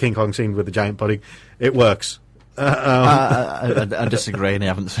Godzilla, the King Kong scene with the giant pudding. It works. I disagree, and I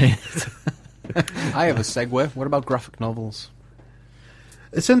haven't seen it. I have a segue. What about graphic novels?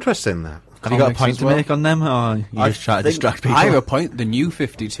 It's interesting, that. Have you got a point to make on them, or you just try to distract people? I have a point. The New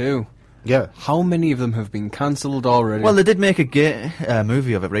 52. Yeah. How many of them have been cancelled already? Well, they did make a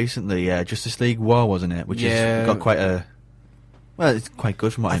movie of it recently, Justice League War, wasn't it? Which has got quite a... Well, it's quite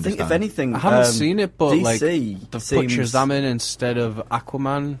good from what I understand. think, if anything... I haven't seen it, but DC like they've put Shazam in instead of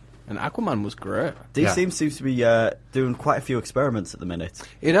Aquaman, and Aquaman was great. DC seems to be doing quite a few experiments at the minute.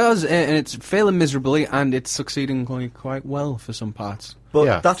 It does, and it's failing miserably, and it's succeeding quite well for some parts.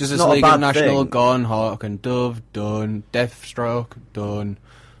 But that's Justice not League a bad International thing. gone, Hawk and Dove done, Deathstroke done,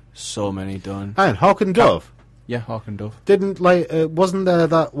 so many done. And Hawk and Dove. Yeah, Hawk and Dove. Wasn't there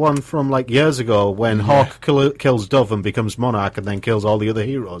that one from like years ago when Hawk kills Dove and becomes Monarch and then kills all the other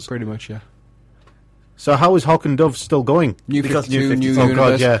heroes? Pretty much, yeah. So how is Hawk and Dove still going? New 52, New Oh Universe.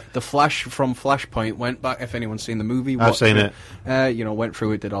 God, yeah. The Flash from Flashpoint went back. If anyone's seen the movie, I've seen it. Went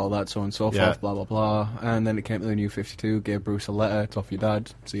through it, did all that, so on and so forth, blah blah blah, and then it came to the New 52. Gave Bruce a letter. It's off your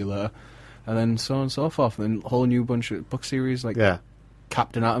dad. See you later. And then so on and so forth. And then a whole new bunch of book series like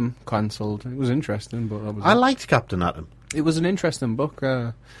Captain Atom cancelled. It was interesting, but that was I liked Captain Atom. It was an interesting book.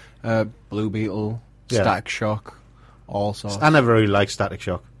 Blue Beetle, Static Shock, all sorts. I never really liked Static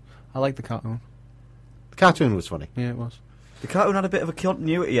Shock. I like the cartoon. The cartoon was funny. Yeah, it was. The cartoon had a bit of a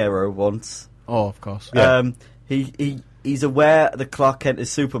continuity error once. Oh, of course. Yeah. He's aware that Clark Kent is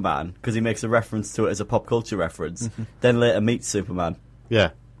Superman because he makes a reference to it as a pop culture reference. Then later meets Superman. Yeah.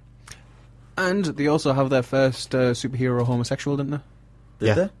 And they also have their first superhero homosexual, didn't they?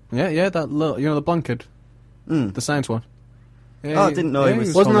 Did they? Yeah. That little, the blonde kid, the science one. Yeah, I didn't know he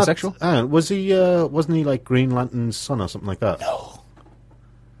was homosexual. Was he? Wasn't he like Green Lantern's son or something like that? No.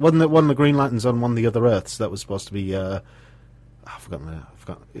 Wasn't it one of the Green Lanterns on one of the other Earths that was supposed to be? I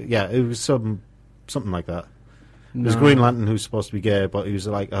forgot. Yeah, it was something like that. No. It was Green Lantern who's supposed to be gay, but he was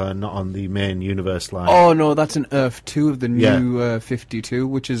like not on the main universe line. Oh no, that's an Earth 2 of the new 52,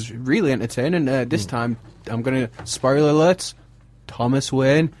 which is really entertaining. This time, I'm going to spoiler alerts. Thomas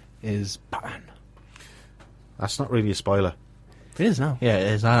Wayne is Batman. That's not really a spoiler. It is now. Yeah, it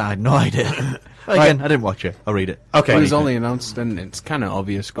is. I had no idea. Again, I didn't watch it. I'll read it. Okay. It was only announced, and it's kind of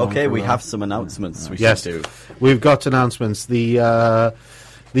obvious. Okay, we have some announcements we should do. We've got announcements. The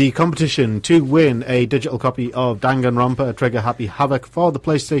competition to win a digital copy of Danganronpa Trigger Happy Havoc for the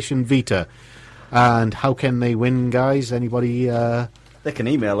PlayStation Vita. And how can they win, guys? Anybody? They can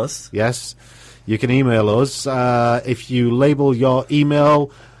email us. Yes, you can email us. If you label your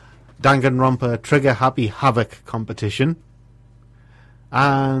email Danganronpa Trigger Happy Havoc competition,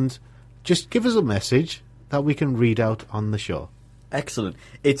 and just give us a message that we can read out on the show. Excellent.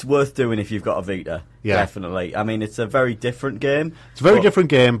 It's worth doing if you've got a Vita. Yeah. Definitely. I mean, it's a very different game. It's a very different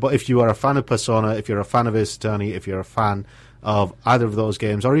game, but if you are a fan of Persona, if you're a fan of Ace Attorney, if you're a fan of either of those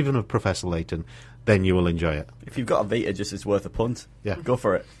games, or even of Professor Layton, then you will enjoy it. If you've got a Vita, just it's worth a punt. Yeah. Go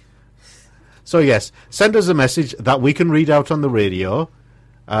for it. So, yes, send us a message that we can read out on the radio.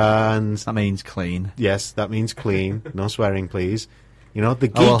 And that means clean. Yes, that means clean. No swearing, please. You know, the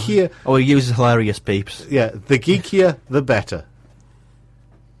geekier... Oh, he uses hilarious beeps. Yeah, the geekier, the better.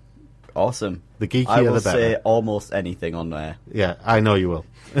 Awesome. The geekier, I will the better. say almost anything on there. Yeah, I know you will.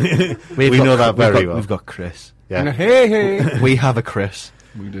 We know that very well. We've got Chris. Yeah. Hey. We have a Chris.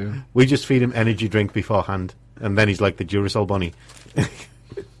 We do. We just feed him energy drink beforehand, and then he's like the Duracell bunny.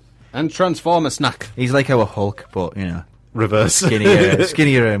 And Transformer snack. He's like our Hulk, but, reverse.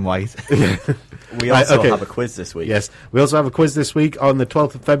 Skinnier and white. We also have a quiz this week. Yes, we also have a quiz this week on the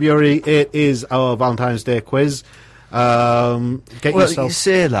 12th of February. It is our Valentine's Day quiz. You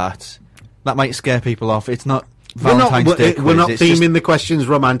say that. That might scare people off. It's not Valentine's Day quiz. We're not theming the questions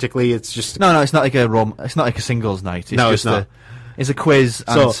romantically. It's just... No, it's not like it's not like a singles night. It's not. It's a quiz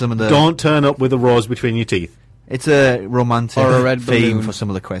and so some of the... don't turn up with a rose between your teeth. It's a romantic or a red theme balloon for some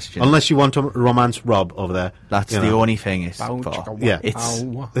of the questions. Unless you want to romance Rob over there. That's the only thing it's for. Yeah. It's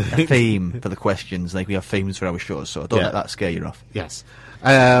a theme for the questions. Like we have themes for our shows, so don't let that scare you off. Yes.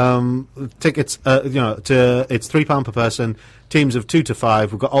 Tickets, it's £3 per person teams of 2 to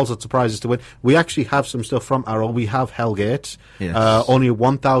 5. We've got all sorts of prizes to win. We actually have some stuff from Arrow. We have Hellgate. Yes. Only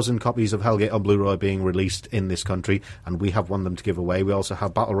 1,000 copies of Hellgate on Blu-ray being released in this country, and we have one of them to give away. We also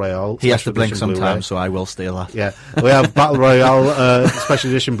have Battle Royale. He has to blink Blu-ray. sometimes, so I will steal that. Yeah, we have Battle Royale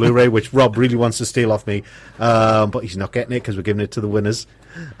Special Edition Blu-ray, which Rob really wants to steal off me, but he's not getting it because we're giving it to the winners.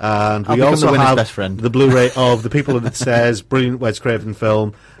 And we also have best friend. the Blu-ray of The People That Says, brilliant Wes Craven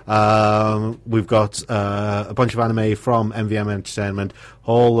film. We've got a bunch of anime from MVM Entertainment,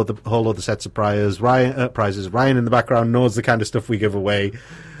 whole of the sets of prizes. Ryan in the background knows the kind of stuff we give away.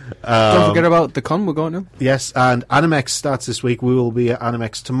 Don't forget about the con we're going to. Yes, and Animex starts this week. We will be at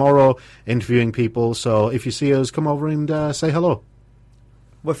Animex tomorrow interviewing people, so if you see us, come over and say hello.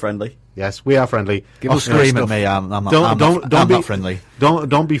 We're friendly. Yes, we are friendly. Give us scream at me. I'm not friendly.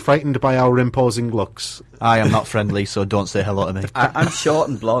 Don't be frightened by our imposing looks. I am not friendly, so don't say hello to me. I'm short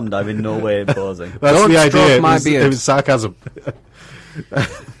and blonde. I'm in no way imposing. That's Don't the idea. stroke It was sarcasm.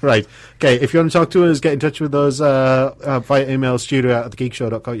 Right. Okay, if you want to talk to us, get in touch with us via email,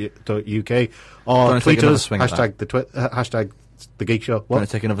 studio@thegeekshow.co.uk, or tweet us, hashtag The Geek Show. Want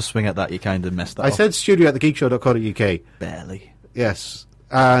to take another swing at that? You kind of messed that I up. said studio@thegeekshow.co.uk. Barely. Yes.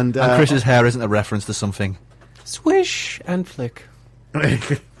 And Chris's hair isn't a reference to something. Swish and flick.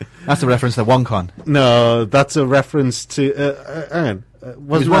 That's a reference to OneCon. No, that's a reference to... hang on.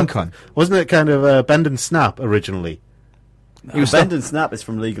 OneCon. Wasn't it kind of Bend and Snap originally? Bend and Snap is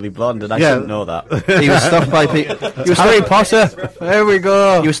from Legally Blonde, and I didn't know that. He was stopped by people. Harry Potter. There we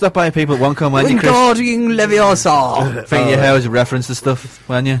go. You were stopped by people at OneCon, weren't you, Chris? Wingardium Leviosa. Thinking your hair was a reference to stuff,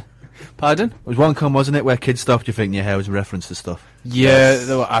 weren't you? Pardon? It was OneCon, wasn't it, where kids stopped you thinking your hair was a reference to stuff? Yeah,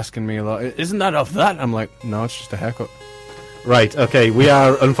 they were asking me a lot. Isn't that of that? I'm like, no, it's just a haircut. Right, okay, we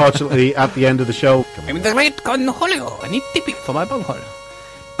are unfortunately at the end of the show. I'm the great Cornholio. I need tipping for my bunghole.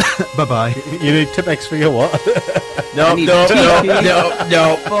 Bye-bye. You need Tipex for your what? No.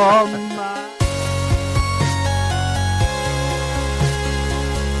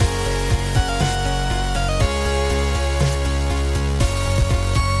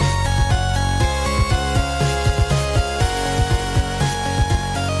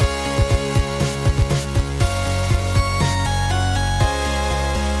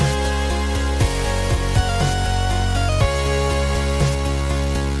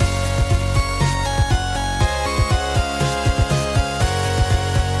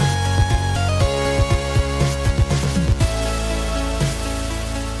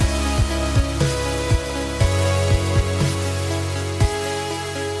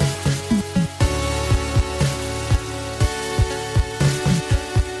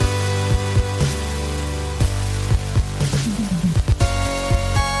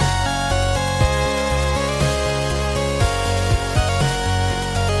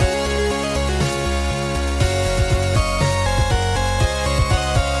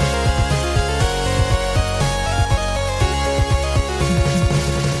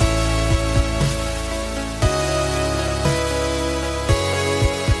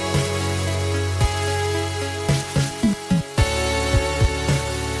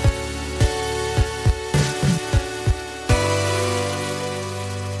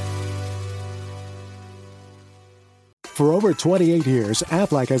 For over 28 years,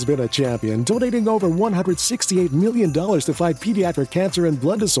 Aflac has been a champion, donating over $168 million to fight pediatric cancer and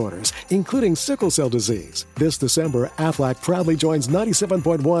blood disorders, including sickle cell disease. This December, Aflac proudly joins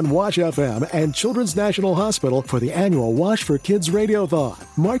 97.1 Wash FM and Children's National Hospital for the annual Wash for Kids Radiothon.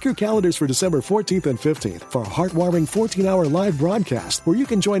 Mark your calendars for December 14th and 15th for a heartwarming 14-hour live broadcast where you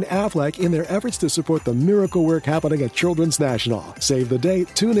can join Aflac in their efforts to support the miracle work happening at Children's National. Save the date,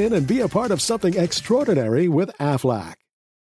 tune in, and be a part of something extraordinary with Aflac.